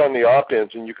can click on the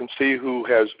opt-ins and you can see who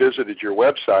has visited your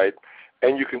website,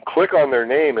 and you can click on their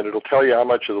name and it'll tell you how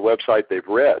much of the website they've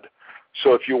read.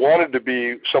 So if you wanted to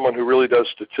be someone who really does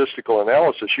statistical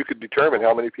analysis, you could determine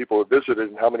how many people have visited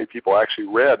and how many people actually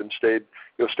read and stayed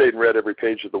and read every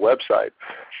page of the website.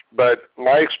 But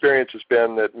my experience has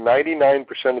been that 99%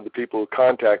 of the people who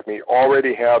contact me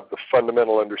already have the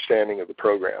fundamental understanding of the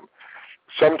program.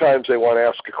 Sometimes they want to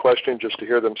ask a question just to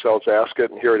hear themselves ask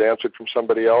it and hear it answered from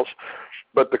somebody else.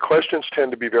 But the questions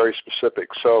tend to be very specific.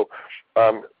 So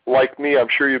like me, I'm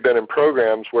sure you've been in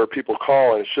programs where people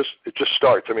call and it just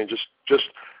starts. I mean, just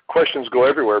questions go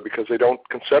everywhere because they don't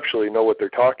conceptually know what they're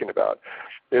talking about.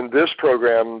 In this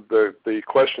program, the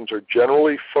questions are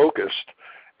generally focused,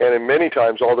 and in many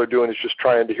times all they're doing is just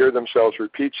trying to hear themselves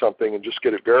repeat something and just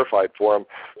get it verified for them.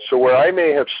 So where I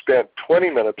may have spent 20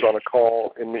 minutes on a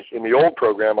call in the old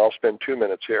program, I'll spend 2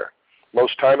 minutes here.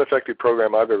 Most time-effective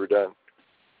program I've ever done.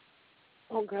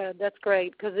 Oh, good. That's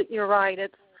great, because you're right.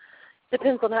 It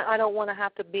depends on I don't want to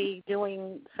have to be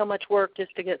doing so much work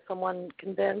just to get someone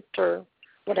convinced or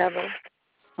whatever.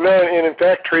 No, and in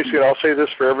fact, Tracy, and I'll say this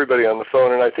for everybody on the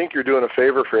phone, and I think you're doing a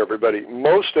favor for everybody.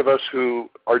 Most of us who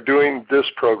are doing this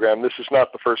program, this is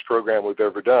not the first program we've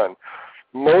ever done.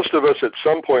 Most of us at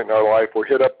some point in our life were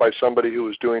hit up by somebody who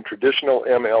was doing traditional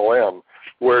MLM,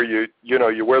 where you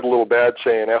wear the little badge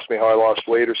saying, ask me how I lost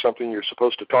weight or something. You're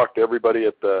supposed to talk to everybody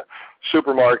at the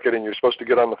supermarket, and you're supposed to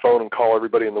get on the phone and call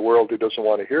everybody in the world who doesn't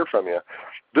want to hear from you.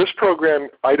 This program,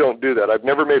 I don't do that. I've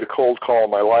never made a cold call in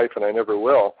my life, and I never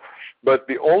will. But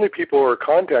the only people who are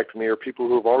contacting me are people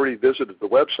who have already visited the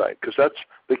website, because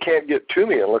they can't get to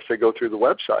me unless they go through the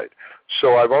website.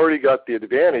 So I've already got the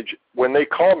advantage. When they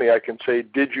call me, I can say,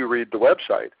 did you read the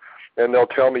website? And they'll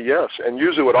tell me yes. And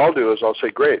usually what I'll do is I'll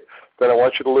say, great, then I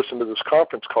want you to listen to this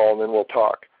conference call, and then we'll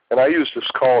talk. And I use this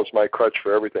call as my crutch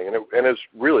for everything, and it's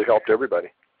really helped everybody.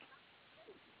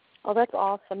 Oh, that's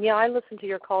awesome. Yeah, I listened to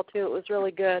your call, too. It was really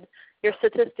good. You're a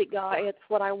statistic guy. It's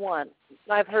what I want.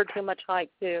 I've heard too much hype,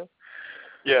 too.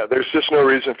 Yeah, there's just no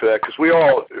reason for that, because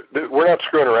we're not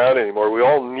screwing around anymore. We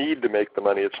all need to make the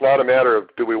money. It's not a matter of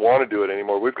do we want to do it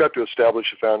anymore. We've got to establish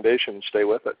a foundation and stay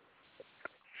with it.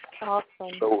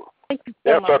 Awesome. So, thank you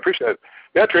so much. So I appreciate it.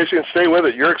 Yeah, Tracy, and stay with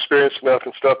it. You're experienced enough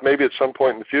and stuff. Maybe at some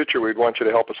point in the future we'd want you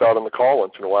to help us out on the call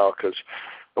once in a while, because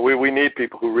we need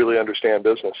people who really understand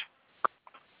business.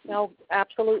 No,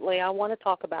 absolutely. I want to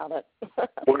talk about it.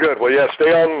 Well, good. Well, yeah, stay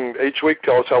on each week.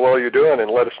 Tell us how well you're doing, and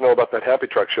let us know about that happy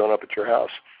truck showing up at your house.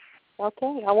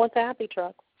 Okay. I want the happy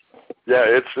truck. Yeah,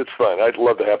 it's fun. I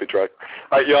love the happy truck.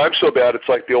 I'm so bad. It's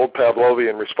like the old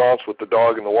Pavlovian response with the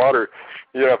dog in the water.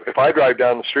 If I drive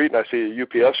down the street and I see a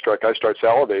UPS truck, I start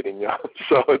salivating.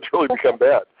 So it's really become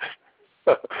bad.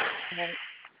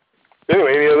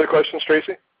 Anyway, any other questions,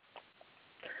 Tracy?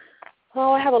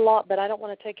 Oh, I have a lot, but I don't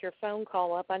want to take your phone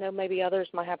call up. I know maybe others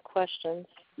might have questions.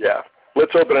 Yeah.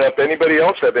 Let's open it up. Anybody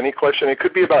else have any question? It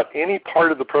could be about any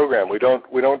part of the program. We don't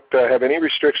have any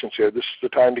restrictions here. This is the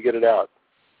time to get it out.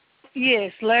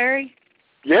 Yes, Larry?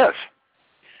 Yes.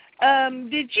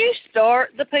 Did you start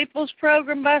the People's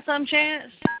Program by some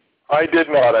chance? I did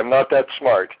not. I'm not that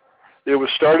smart. It was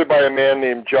started by a man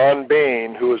named John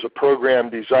Bain, who is a program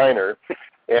designer,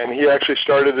 And he actually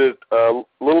started it a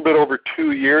little bit over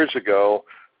 2 years ago,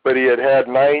 but he had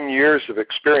 9 years of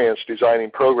experience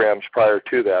designing programs prior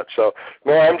to that. So,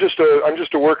 no, I'm just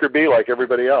a worker bee like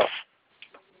everybody else.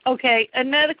 Okay,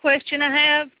 another question I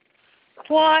have.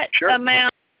 What Sure.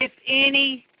 amount, if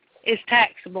any, is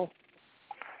taxable?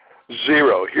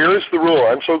 0. Here's the rule.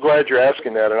 I'm so glad you're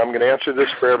asking that, and I'm going to answer this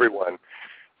for everyone.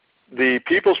 The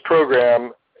People's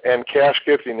Program and cash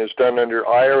gifting is done under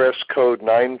IRS Code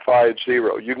 950.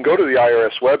 You can go to the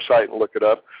IRS website and look it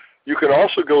up. You can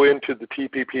also go into the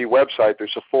TPP website.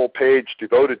 There's a full page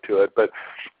devoted to it. But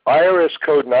IRS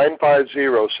Code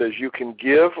 950 says you can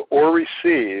give or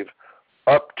receive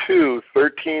up to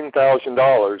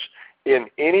 $13,000 in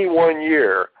any 1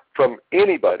 year from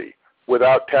anybody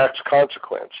without tax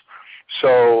consequence.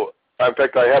 So, in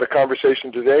fact, I had a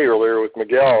conversation today earlier with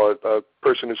Miguel, a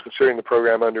person who's considering the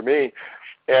program under me,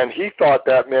 and he thought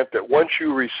that meant that once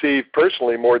you receive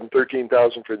personally more than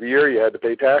 $13,000 for the year, you had to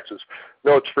pay taxes.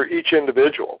 No, it's for each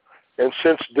individual. And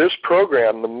since this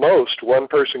program, the most one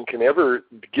person can ever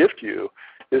gift you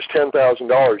is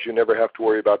 $10,000, you never have to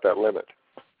worry about that limit.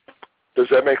 Does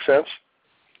that make sense?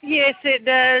 Yes, it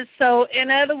does. So,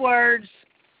 in other words,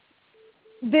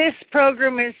 this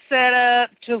program is set up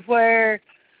to where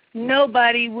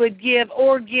nobody would give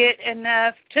or get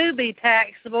enough to be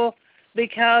taxable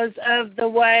because of the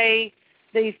way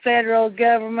the federal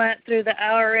government through the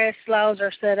IRS laws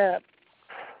are set up.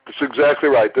 That's exactly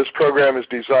right. This program is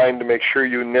designed to make sure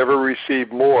you never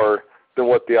receive more than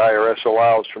what the IRS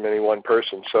allows from any one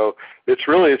person. So it's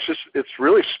really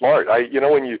smart.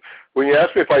 When you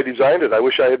asked me if I designed it, I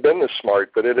wish I had been this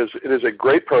smart, but it is a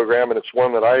great program, and it's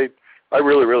one that I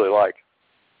really, really like.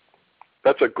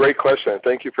 That's a great question.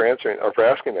 Thank you for answering or for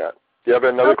asking that. Do you have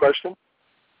another question?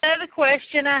 Another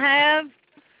question I have.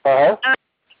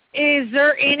 Is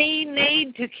there any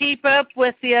need to keep up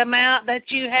with the amount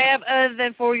that you have other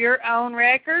than for your own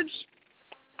records?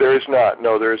 There is not.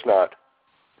 No, there is not.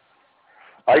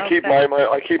 I keep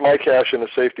my cash in a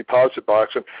safe deposit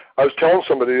box, and I was telling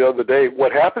somebody the other day,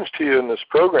 what happens to you in this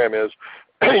program is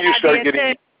you start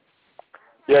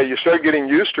getting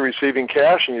used to receiving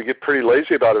cash, and you get pretty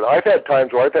lazy about it. I've had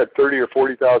times where I've had $30,000 or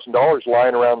 $40,000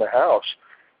 lying around the house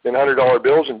in $100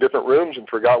 bills in different rooms and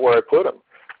forgot where I put them.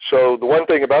 So the one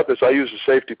thing about this, I use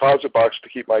a safe deposit box to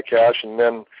keep my cash, and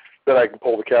then I can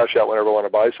pull the cash out whenever I want to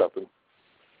buy something.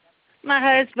 My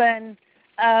husband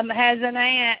has an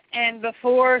aunt, and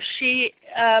before she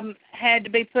had to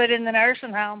be put in the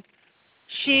nursing home,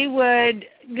 she would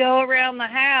go around the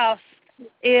house.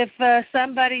 If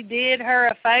somebody did her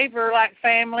a favor, like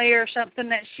family or something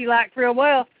that she liked real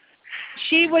well,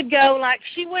 she would go, like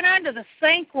she went under the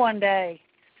sink one day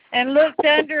and looked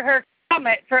under her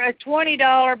comet for a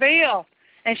 $20 bill.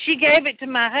 And she gave it to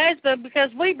my husband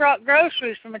because we brought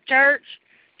groceries from a church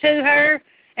to her,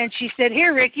 and she said,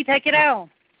 "Here, Ricky, take it on."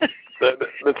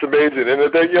 That's amazing.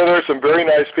 And there are some very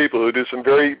nice people who do some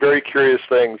very, very curious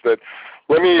things. That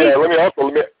let me go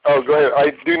ahead.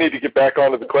 I do need to get back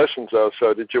onto the questions though.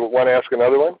 So did you want to ask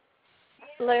another one?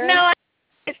 Larry? No, I'm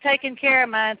just taking care of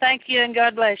mine. Thank you, and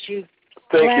God bless you.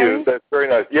 Thank you. That's very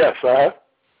nice. Yes.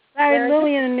 Hi,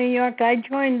 Lillian in New York. I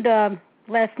joined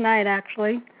last night,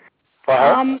 actually.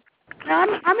 I'm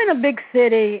in a big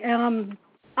city.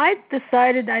 I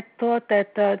thought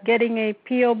that getting a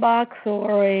P.O. box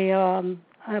or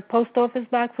a post office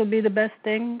box would be the best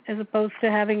thing as opposed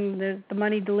to having the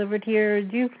money delivered here.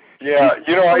 I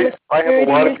have a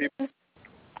lot of people.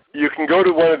 You can go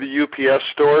to one of the UPS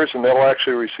stores and they'll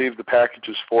actually receive the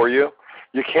packages for you.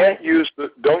 You can't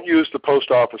don't use the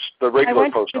post office, the regular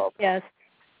post office. Yes.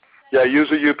 Yeah,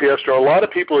 use a UPS store. A lot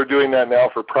of people are doing that now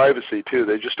for privacy too.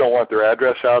 They just don't want their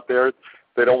address out there.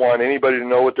 They don't want anybody to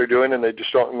know what they're doing, and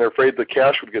they're afraid the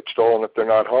cash would get stolen if they're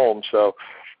not home. So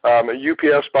a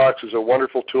UPS box is a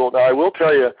wonderful tool. Now, I will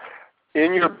tell you,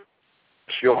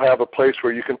 you'll have a place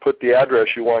where you can put the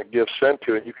address you want gifts sent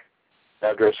to, and you can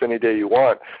address any day you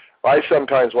want. I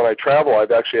sometimes, when I travel,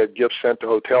 I've actually had gifts sent to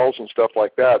hotels and stuff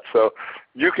like that. So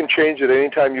you can change it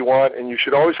anytime you want, and you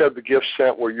should always have the gifts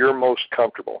sent where you're most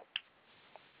comfortable.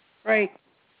 Right.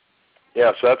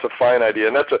 Yeah, so that's a fine idea,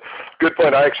 and that's a good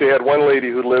point. I actually had one lady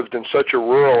who lived in such a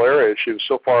rural area. She was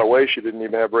so far away she didn't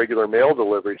even have regular mail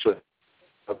delivery. So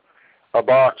a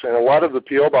box, and a lot of the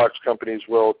P.O. box companies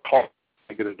will call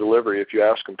to get a delivery if you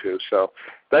ask them to. So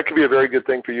that could be a very good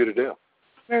thing for you to do.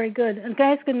 Very good. And can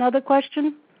I ask another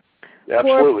question? Yeah,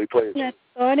 absolutely, please.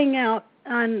 Starting out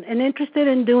and interested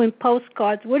in doing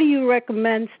postcards, what do you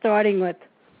recommend starting with?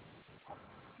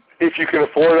 If you can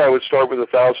afford it, I would start with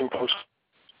 1,000 postcards,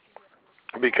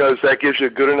 because that gives you a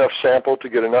good enough sample to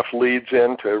get enough leads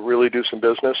in to really do some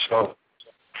business. So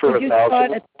For Did you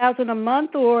start 1,000 a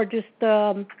month or just?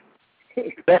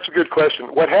 That's a good question.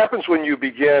 What happens when you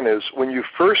begin is when you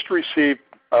first receive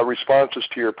responses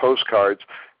to your postcards,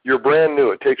 you're brand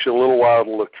new. It takes you a little while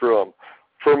to look through them.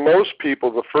 For most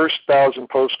people, the first 1,000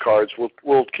 postcards,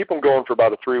 we'll keep them going for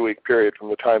about a 3-week period from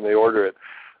the time they order it.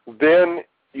 Then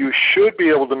you should be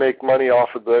able to make money off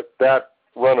of that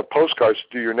run of postcards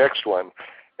to do your next one.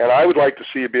 And I would like to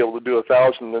see you be able to do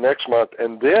 1,000 the next month,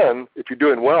 and then, if you're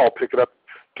doing well, pick it up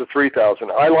to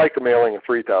 3,000. I like a mailing of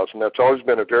 3,000. That's always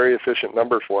been a very efficient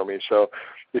number for me. So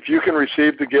if you can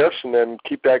receive the gifts and then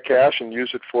keep that cash and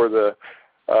use it for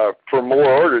for more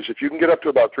orders, if you can get up to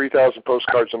about 3,000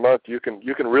 postcards a month, you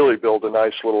can really build a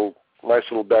nice little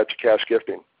batch of cash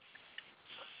gifting.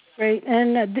 Great.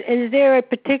 And is there a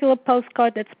particular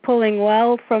postcard that's pulling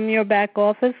well from your back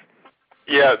office?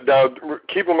 Yeah. Now,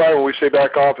 keep in mind when we say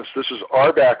back office, this is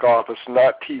our back office,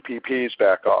 not TPP's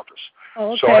back office.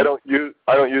 Oh, okay. So I don't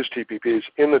use TPPs.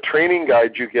 In the training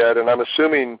guide you get, and I'm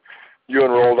assuming you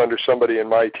enrolled under somebody in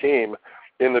my team,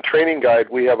 in the training guide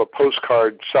we have a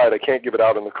postcard site. I can't give it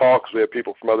out on the call because we have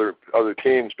people from other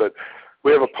teams, but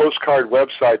we have a postcard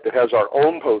website that has our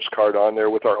own postcard on there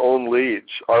with our own leads.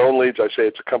 Our own leads, I say,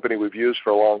 it's a company we've used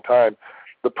for a long time.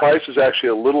 The price is actually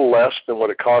a little less than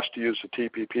what it costs to use the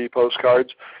TPP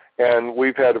postcards, and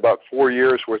we've had about 4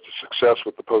 years' worth of success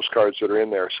with the postcards that are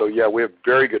in there. So, yeah, we have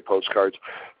very good postcards.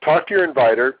 Talk to your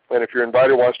inviter, and if your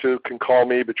inviter wants to, can call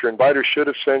me, but your inviter should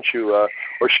have sent you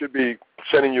or should be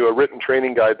sending you a written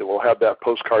training guide that will have that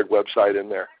postcard website in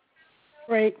there.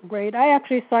 Great. I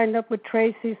actually signed up with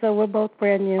Tracy, so we're both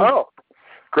brand new. Oh,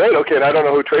 great. Okay, and I don't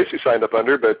know who Tracy signed up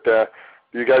under, but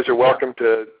you guys are welcome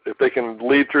to, if they can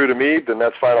lead through to me, then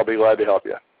that's fine. I'll be glad to help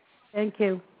you. Thank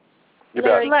you. You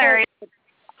bet. Larry.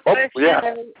 Oh,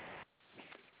 yeah.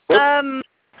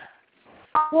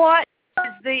 What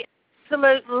is the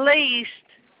absolute least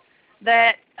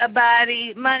that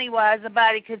money-wise, a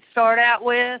body could start out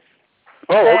with?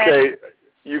 Oh, okay.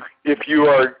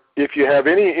 If you have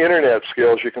any internet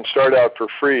skills, you can start out for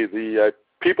free. The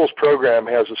People's Program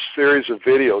has a series of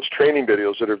videos, training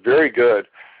videos, that are very good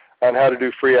on how to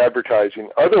do free advertising.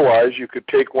 Otherwise, you could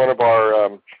take one of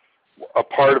our a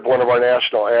part of one of our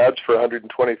national ads for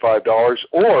 $125,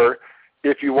 or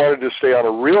if you wanted to stay on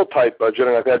a real tight budget,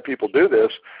 and I've had people do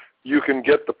this, you can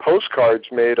get the postcards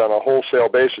made on a wholesale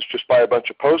basis. Just buy a bunch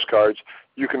of postcards.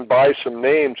 You can buy some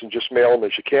names and just mail them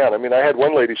as you can. I mean, I had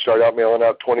one lady start out mailing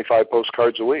out 25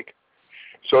 postcards a week.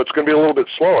 So it's going to be a little bit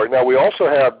slower. Now, we also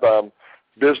have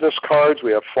business cards.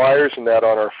 We have flyers and that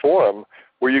on our forum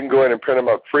where you can go in and print them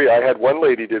up free. I had one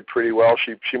lady did pretty well.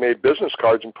 She made business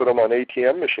cards and put them on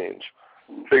ATM machines,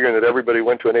 figuring that everybody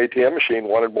went to an ATM machine,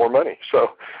 wanted more money.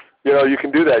 So, you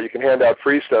can do that. You can hand out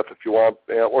free stuff if you want,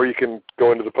 or you can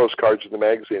go into the postcards and the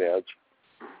magazine ads.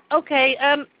 Okay.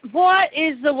 What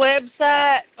is the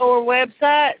website or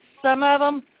websites, some of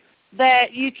them,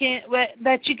 that you can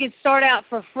start out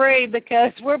for free,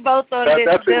 because we're both on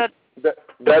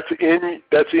That's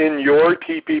in your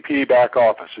TPP back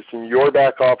office. It's in your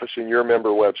back office in your member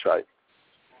website.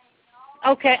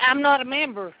 Okay, I'm not a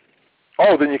member.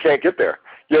 Oh, then you can't get there.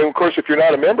 Of course, if you're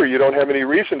not a member, you don't have any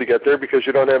reason to get there because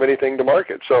you don't have anything to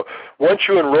market. So once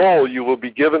you enroll, you will be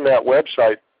given that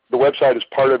website. The website is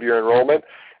part of your enrollment,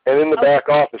 and in the back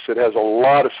office, it has a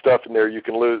lot of stuff in there you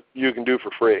can do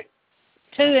for free.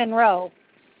 To enroll.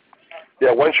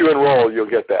 Yeah, once you enroll, you'll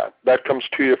get that. That comes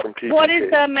to you from TPP. What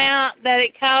is the amount that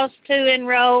it costs to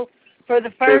enroll for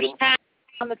the first time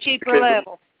on the cheaper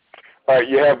level? All right,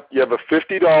 you have a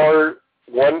 $50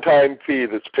 one-time fee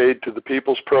that's paid to the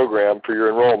People's Program for your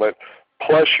enrollment,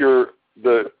 plus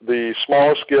the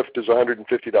smallest gift is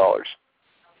 $150.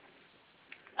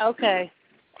 Okay.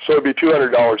 So it'd be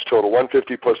 $200 total,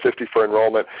 $150 plus $50 for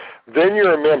enrollment. Then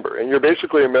you're a member, and you're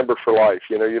basically a member for life.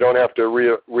 You don't have to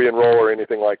re-enroll or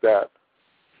anything like that.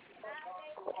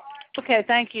 Okay,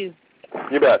 thank you.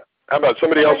 You bet. How about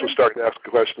somebody else was starting to ask a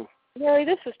question? Larry,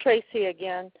 this is Tracy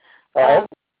again.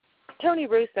 Tony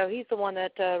Russo, he's the one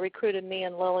that recruited me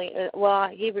and Lily.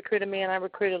 He recruited me and I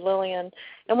recruited Lillian,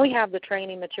 and we have the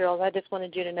training materials. I just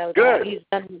wanted you to know that. He's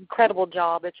done an incredible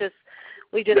job. It's just,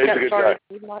 we just got started.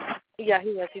 Yeah, he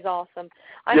is. He's awesome.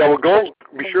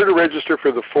 Be sure to register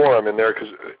for the forum in there, because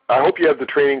I hope you have the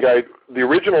training guide. The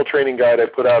original training guide I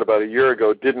put out about a year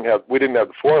ago we didn't have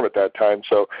the forum at that time,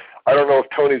 so I don't know if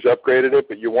Tony's upgraded it,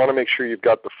 but you want to make sure you've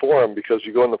got the forum, because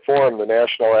you go in the forum, the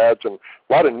national ads, and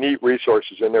a lot of neat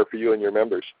resources in there for you and your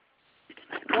members.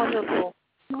 Wonderful.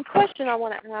 The question I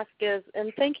want to ask is,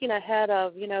 in thinking ahead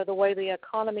of, the way the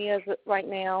economy is right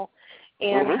now,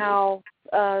 and how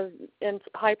in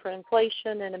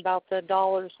hyperinflation and about the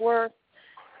dollar's worth,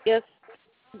 if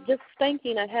just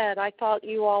thinking ahead, I thought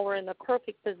you all were in the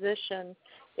perfect position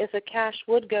if the cash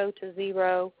would go to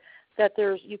zero, that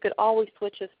you could always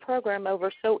switch this program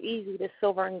over so easy to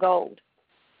silver and gold.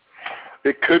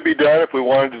 It could be done if we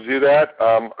wanted to do that.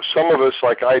 Some of us,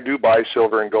 like I do, buy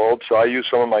silver and gold, so I use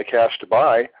some of my cash to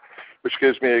buy, which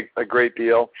gives me a great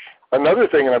deal. Another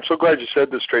thing, and I'm so glad you said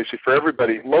this, Tracy, for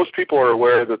everybody, most people are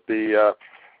aware that the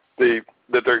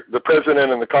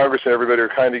president and the Congress and everybody are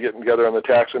kind of getting together on the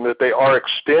tax, and that they are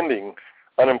extending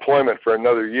unemployment for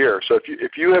another year. So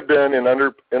if you have been in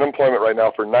unemployment right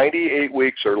now for 98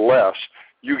 weeks or less,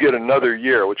 you get another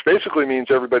year, which basically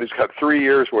means everybody's got 3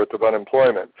 years worth of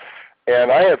unemployment.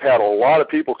 And I have had a lot of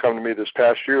people come to me this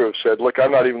past year who have said, look,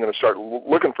 I'm not even going to start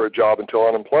looking for a job until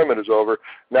unemployment is over.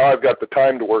 Now I've got the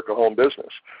time to work a home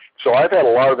business. So I've had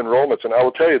a lot of enrollments, and I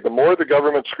will tell you, the more the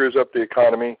government screws up the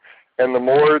economy and the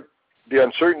more the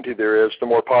uncertainty there is, the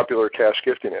more popular cash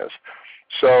gifting is.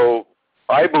 So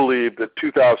I believe that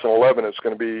 2011 is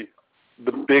going to be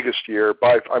the biggest year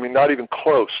not even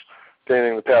close to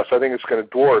anything in the past. I think it's going to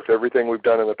dwarf everything we've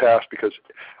done in the past because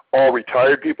all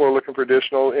retired people are looking for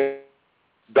additional income.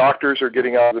 Doctors are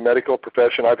getting out of the medical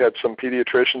profession. I've had some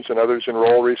pediatricians and others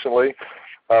enroll recently.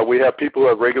 We have people who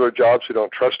have regular jobs who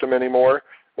don't trust them anymore.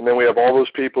 And then we have all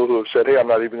those people who have said, hey, I'm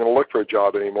not even going to look for a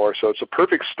job anymore. So it's a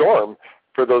perfect storm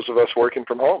for those of us working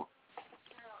from home.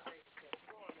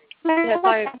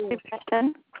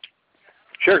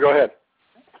 Sure, go ahead.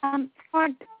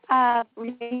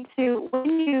 Relating to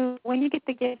when you get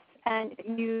the gifts and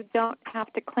you don't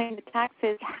have to claim the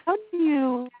taxes, how do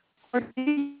you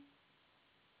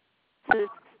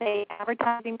say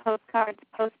advertising, postcards,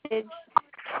 postage?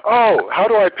 Oh, how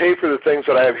do I pay for the things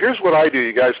that I have? Here's what I do,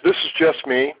 you guys. This is just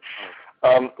me.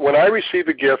 When I receive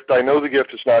a gift, I know the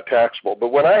gift is not taxable.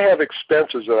 But when I have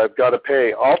expenses that I've got to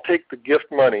pay, I'll take the gift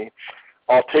money,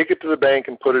 I'll take it to the bank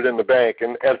and put it in the bank.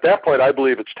 And at that point, I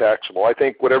believe it's taxable. I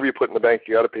think whatever you put in the bank,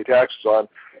 you got to pay taxes on.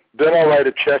 Then I'll write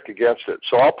a check against it.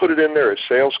 So I'll put it in there as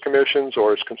sales commissions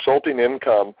or as consulting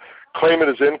income, claim it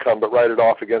as income, but write it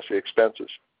off against the expenses.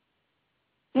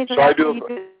 Okay, so I do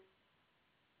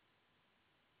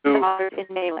in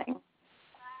mailing.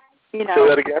 Say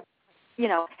that again?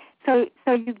 So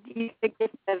you the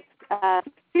gift of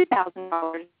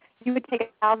 $2,000. You would take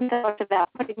 $1,000 of that,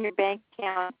 put it in your bank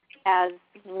account as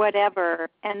whatever,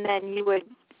 and then you would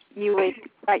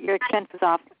write your expenses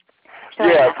off.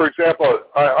 Yeah, for example,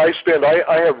 I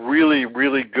have really,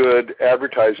 really good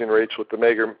advertising rates with the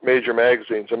major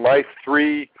magazines, and my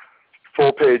 3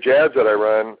 full-page ads that I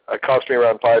run cost me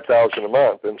around $5,000 a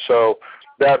month, and so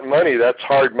that money, that's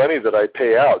hard money that I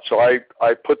pay out. So I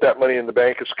put that money in the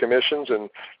bank as commissions, and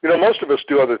most of us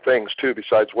do other things too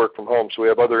besides work from home, so we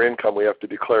have other income we have to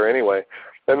declare anyway.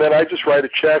 And then I just write a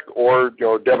check or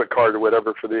debit card or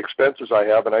whatever for the expenses I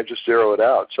have, and I just zero it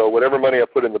out. So whatever money I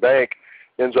put in the bank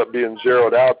ends up being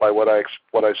zeroed out by what I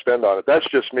spend on it. That's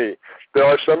just me. There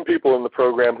are some people in the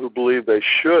program who believe they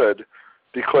should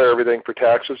declare everything for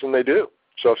taxes, and they do.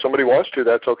 So if somebody wants to,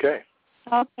 that's okay.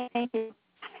 Okay, thank you.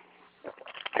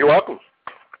 You're welcome.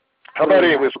 How about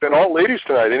it's been all ladies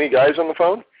tonight. Any guys on the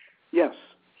phone? Yes.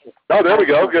 Oh, there we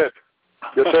go. Good.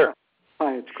 Yes, sir.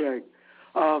 Hi, it's Greg.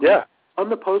 Yeah. On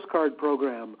the postcard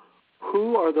program,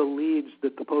 who are the leads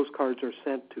that the postcards are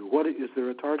sent to? Is there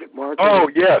a target market? Oh,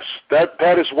 yes.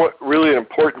 That is really an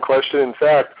important question. In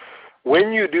fact,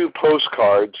 when you do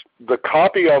postcards, the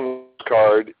copy on the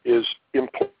card is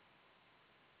important.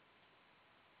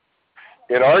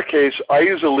 In our case, I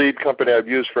use a lead company I've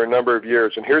used for a number of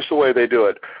years, and here's the way they do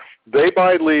it. They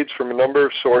buy leads from a number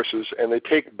of sources, and they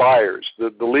take buyers.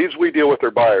 The leads we deal with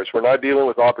are buyers. We're not dealing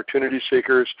with opportunity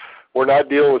seekers. We're not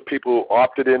dealing with people who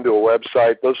opted into a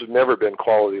website. Those have never been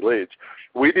quality leads.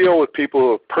 We deal with people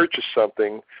who have purchased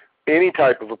something, any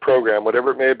type of a program,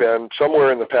 whatever it may have been,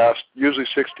 somewhere in the past, usually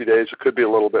 60 days. It could be a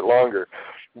little bit longer.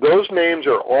 Those names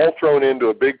are all thrown into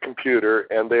a big computer,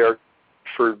 and they are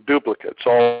for duplicates,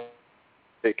 all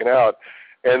taken out,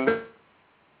 and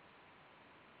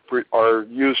are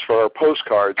used for our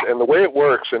postcards. And the way it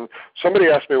works, and somebody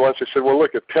asked me once, they said, well,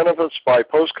 look, if 10 of us buy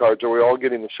postcards, are we all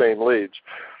getting the same leads?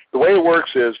 The way it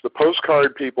works is the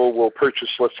postcard people will purchase,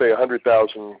 let's say,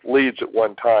 100,000 leads at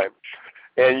one time,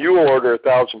 and you will order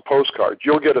 1,000 postcards.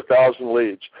 You'll get 1,000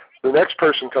 leads. The next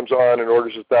person comes on and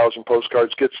orders 1,000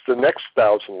 postcards, gets the next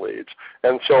 1,000 leads,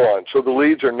 and so on. So the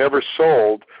leads are never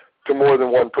sold to more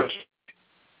than one person.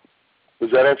 Does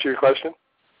that answer your question?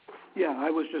 Yeah, I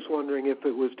was just wondering if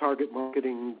it was target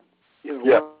marketing.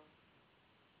 Yeah.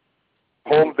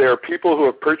 Home. There are people who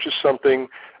have purchased something,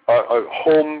 a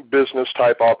home business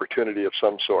type opportunity of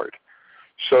some sort.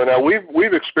 So now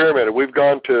we've experimented. We've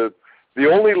gone to The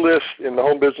only lists in the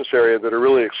home business area that are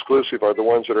really exclusive are the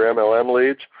ones that are MLM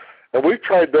leads. And we've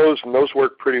tried those, and those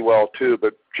work pretty well too.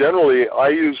 But generally, I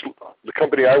use the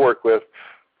company I work with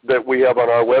that we have on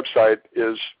our website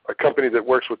is a company that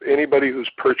works with anybody who's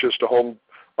purchased a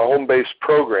home-based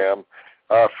program.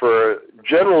 For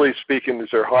generally speaking,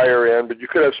 these are higher end, but you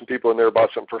could have some people in there who bought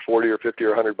something for $40 or $50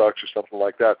 or $100 or something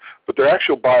like that. But they're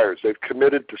actual buyers. They've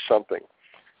committed to something,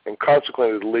 and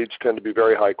consequently, the leads tend to be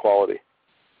very high quality.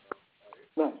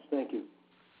 Nice, thank you.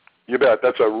 You bet.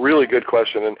 That's a really good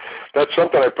question, and that's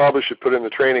something I probably should put in the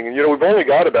training. And, we've only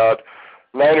got about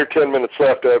 9 or 10 minutes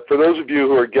left. For those of you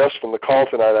who are guests on the call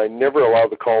tonight, I never allow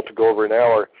the call to go over an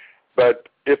hour. But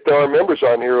if there are members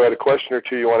on here who had a question or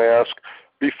two you want to ask,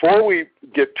 before we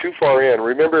get too far in,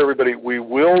 remember everybody, we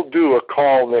will do a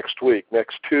call next week,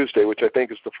 next Tuesday, which I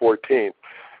think is the 14th.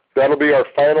 That'll be our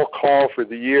final call for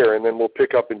the year, and then we'll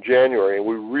pick up in January, and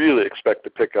we really expect to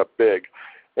pick up big.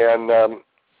 And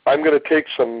I'm going to take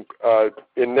some,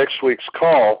 in next week's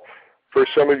call, for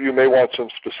some of you may want some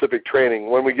specific training.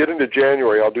 When we get into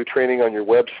January, I'll do training on your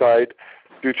website,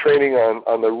 do training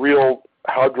on the real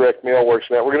how direct mail works.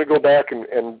 Now, we're going to go back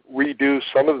and redo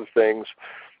some of the things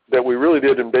that we really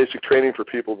did in basic training for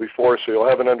people before, so you'll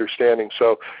have an understanding.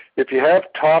 So if you have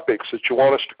topics that you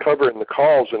want us to cover in the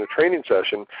calls in a training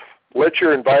session, let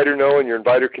your inviter know, and your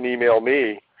inviter can email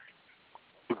me.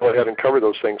 We'll go ahead and cover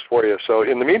those things for you. So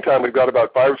in the meantime, we've got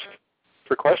about 5 or 6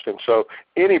 for questions. So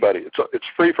anybody, it's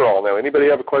free for all now. Anybody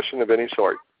have a question of any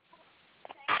sort?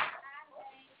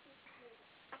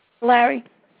 Larry?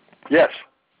 Yes.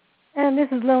 And this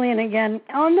is Lillian again.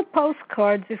 On the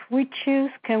postcards, if we choose,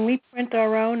 can we print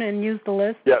our own and use the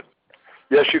list? Yes.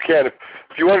 Yes, you can. If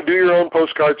you want to do your own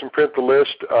postcards and print the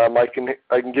list, I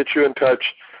can get you in touch.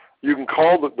 You can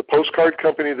call the postcard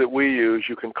company that we use.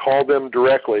 You can call them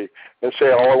directly and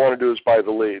say, all I want to do is buy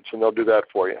the leads, and they'll do that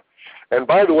for you. And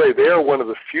by the way, they are one of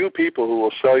the few people who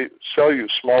will sell you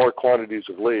smaller quantities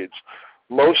of leads.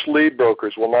 Most lead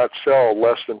brokers will not sell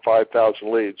less than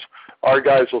 5,000 leads. Our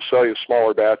guys will sell you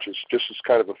smaller batches, just as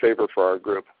kind of a favor for our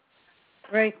group.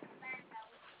 Great.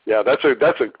 Yeah, that's a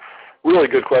really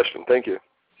good question. Thank you.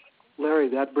 Larry,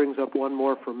 that brings up one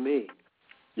more from me.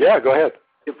 Yeah, go ahead.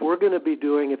 If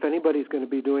anybody's going to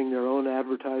be doing their own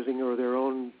advertising or their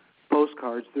own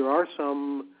postcards, there are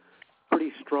some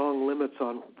pretty strong limits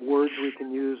on words we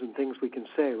can use and things we can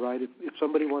say, right? If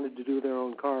somebody wanted to do their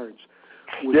own cards.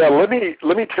 Yeah, let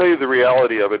me tell you the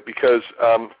reality of it, because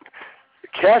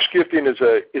cash gifting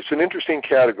it's an interesting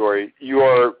category.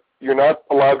 You're not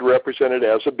allowed to represent it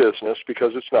as a business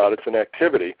because it's not. It's an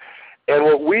activity. And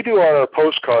what we do on our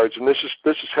postcards, and this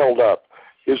is held up,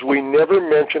 is we never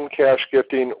mention cash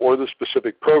gifting or the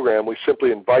specific program. We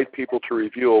simply invite people to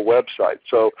review a website.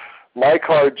 So my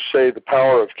cards say the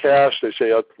power of cash. They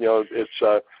say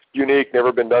it's unique,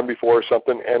 never been done before or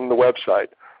something, and the website.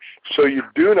 So you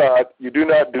do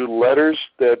not do letters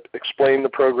that explain the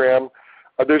program.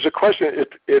 There's a question.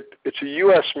 It's a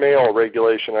U.S. mail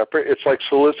regulation. It's like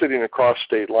soliciting across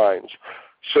state lines.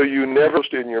 So you never,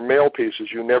 in your mail pieces,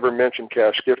 you never mention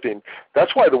cash gifting.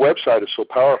 That's why the website is so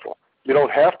powerful. You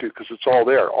don't have to, because it's all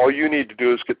there. All you need to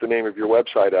do is get the name of your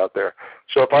website out there.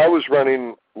 So if I was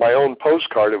running my own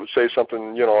postcard, it would say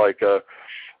something, like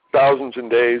thousands in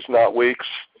days, not weeks,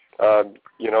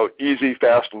 easy,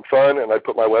 fast, and fun, and I'd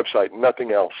put my website,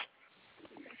 nothing else.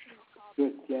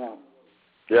 Good, yeah.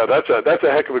 Yeah, that's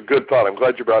a heck of a good thought. I'm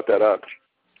glad you brought that up.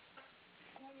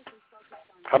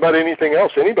 How about anything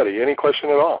else? Anybody? Any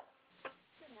question at all?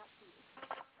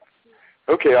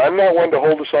 Okay, I'm not one to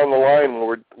hold us on the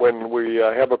line when we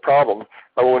have a problem,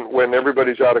 when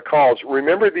everybody's out of calls.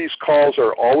 Remember, these calls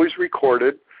are always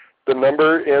recorded. The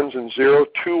number ends in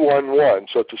 0211,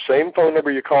 so it's the same phone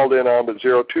number you called in on, but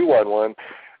 0211.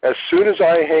 As soon as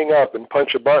I hang up and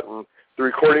punch a button, the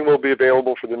recording will be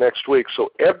available for the next week. So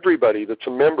everybody that's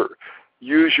a member,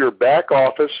 use your back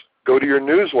office, go to your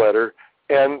newsletter,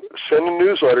 and send a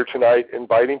newsletter tonight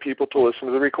inviting people to listen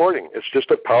to the recording. It's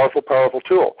just a powerful, powerful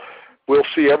tool. We'll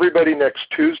see everybody next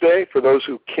Tuesday. For those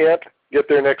who can't get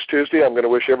there next Tuesday, I'm going to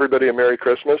wish everybody a Merry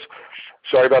Christmas.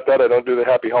 Sorry about that. I don't do the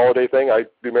Happy Holiday thing. I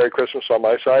do Merry Christmas on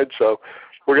my side. So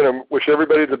we're going to wish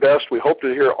everybody the best. We hope to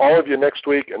hear all of you next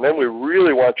week, and then we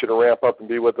really want you to ramp up and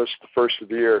be with us the first of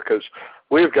the year, because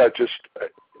we've got just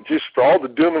for all the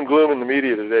doom and gloom in the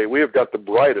media today, we have got the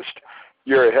brightest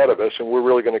year ahead of us, and we're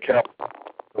really going to count.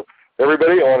 So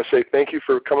everybody, I want to say thank you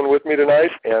for coming with me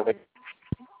tonight, and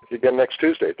again next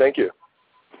Tuesday. Thank you.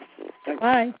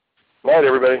 Bye. Good night,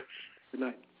 everybody. Good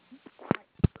night.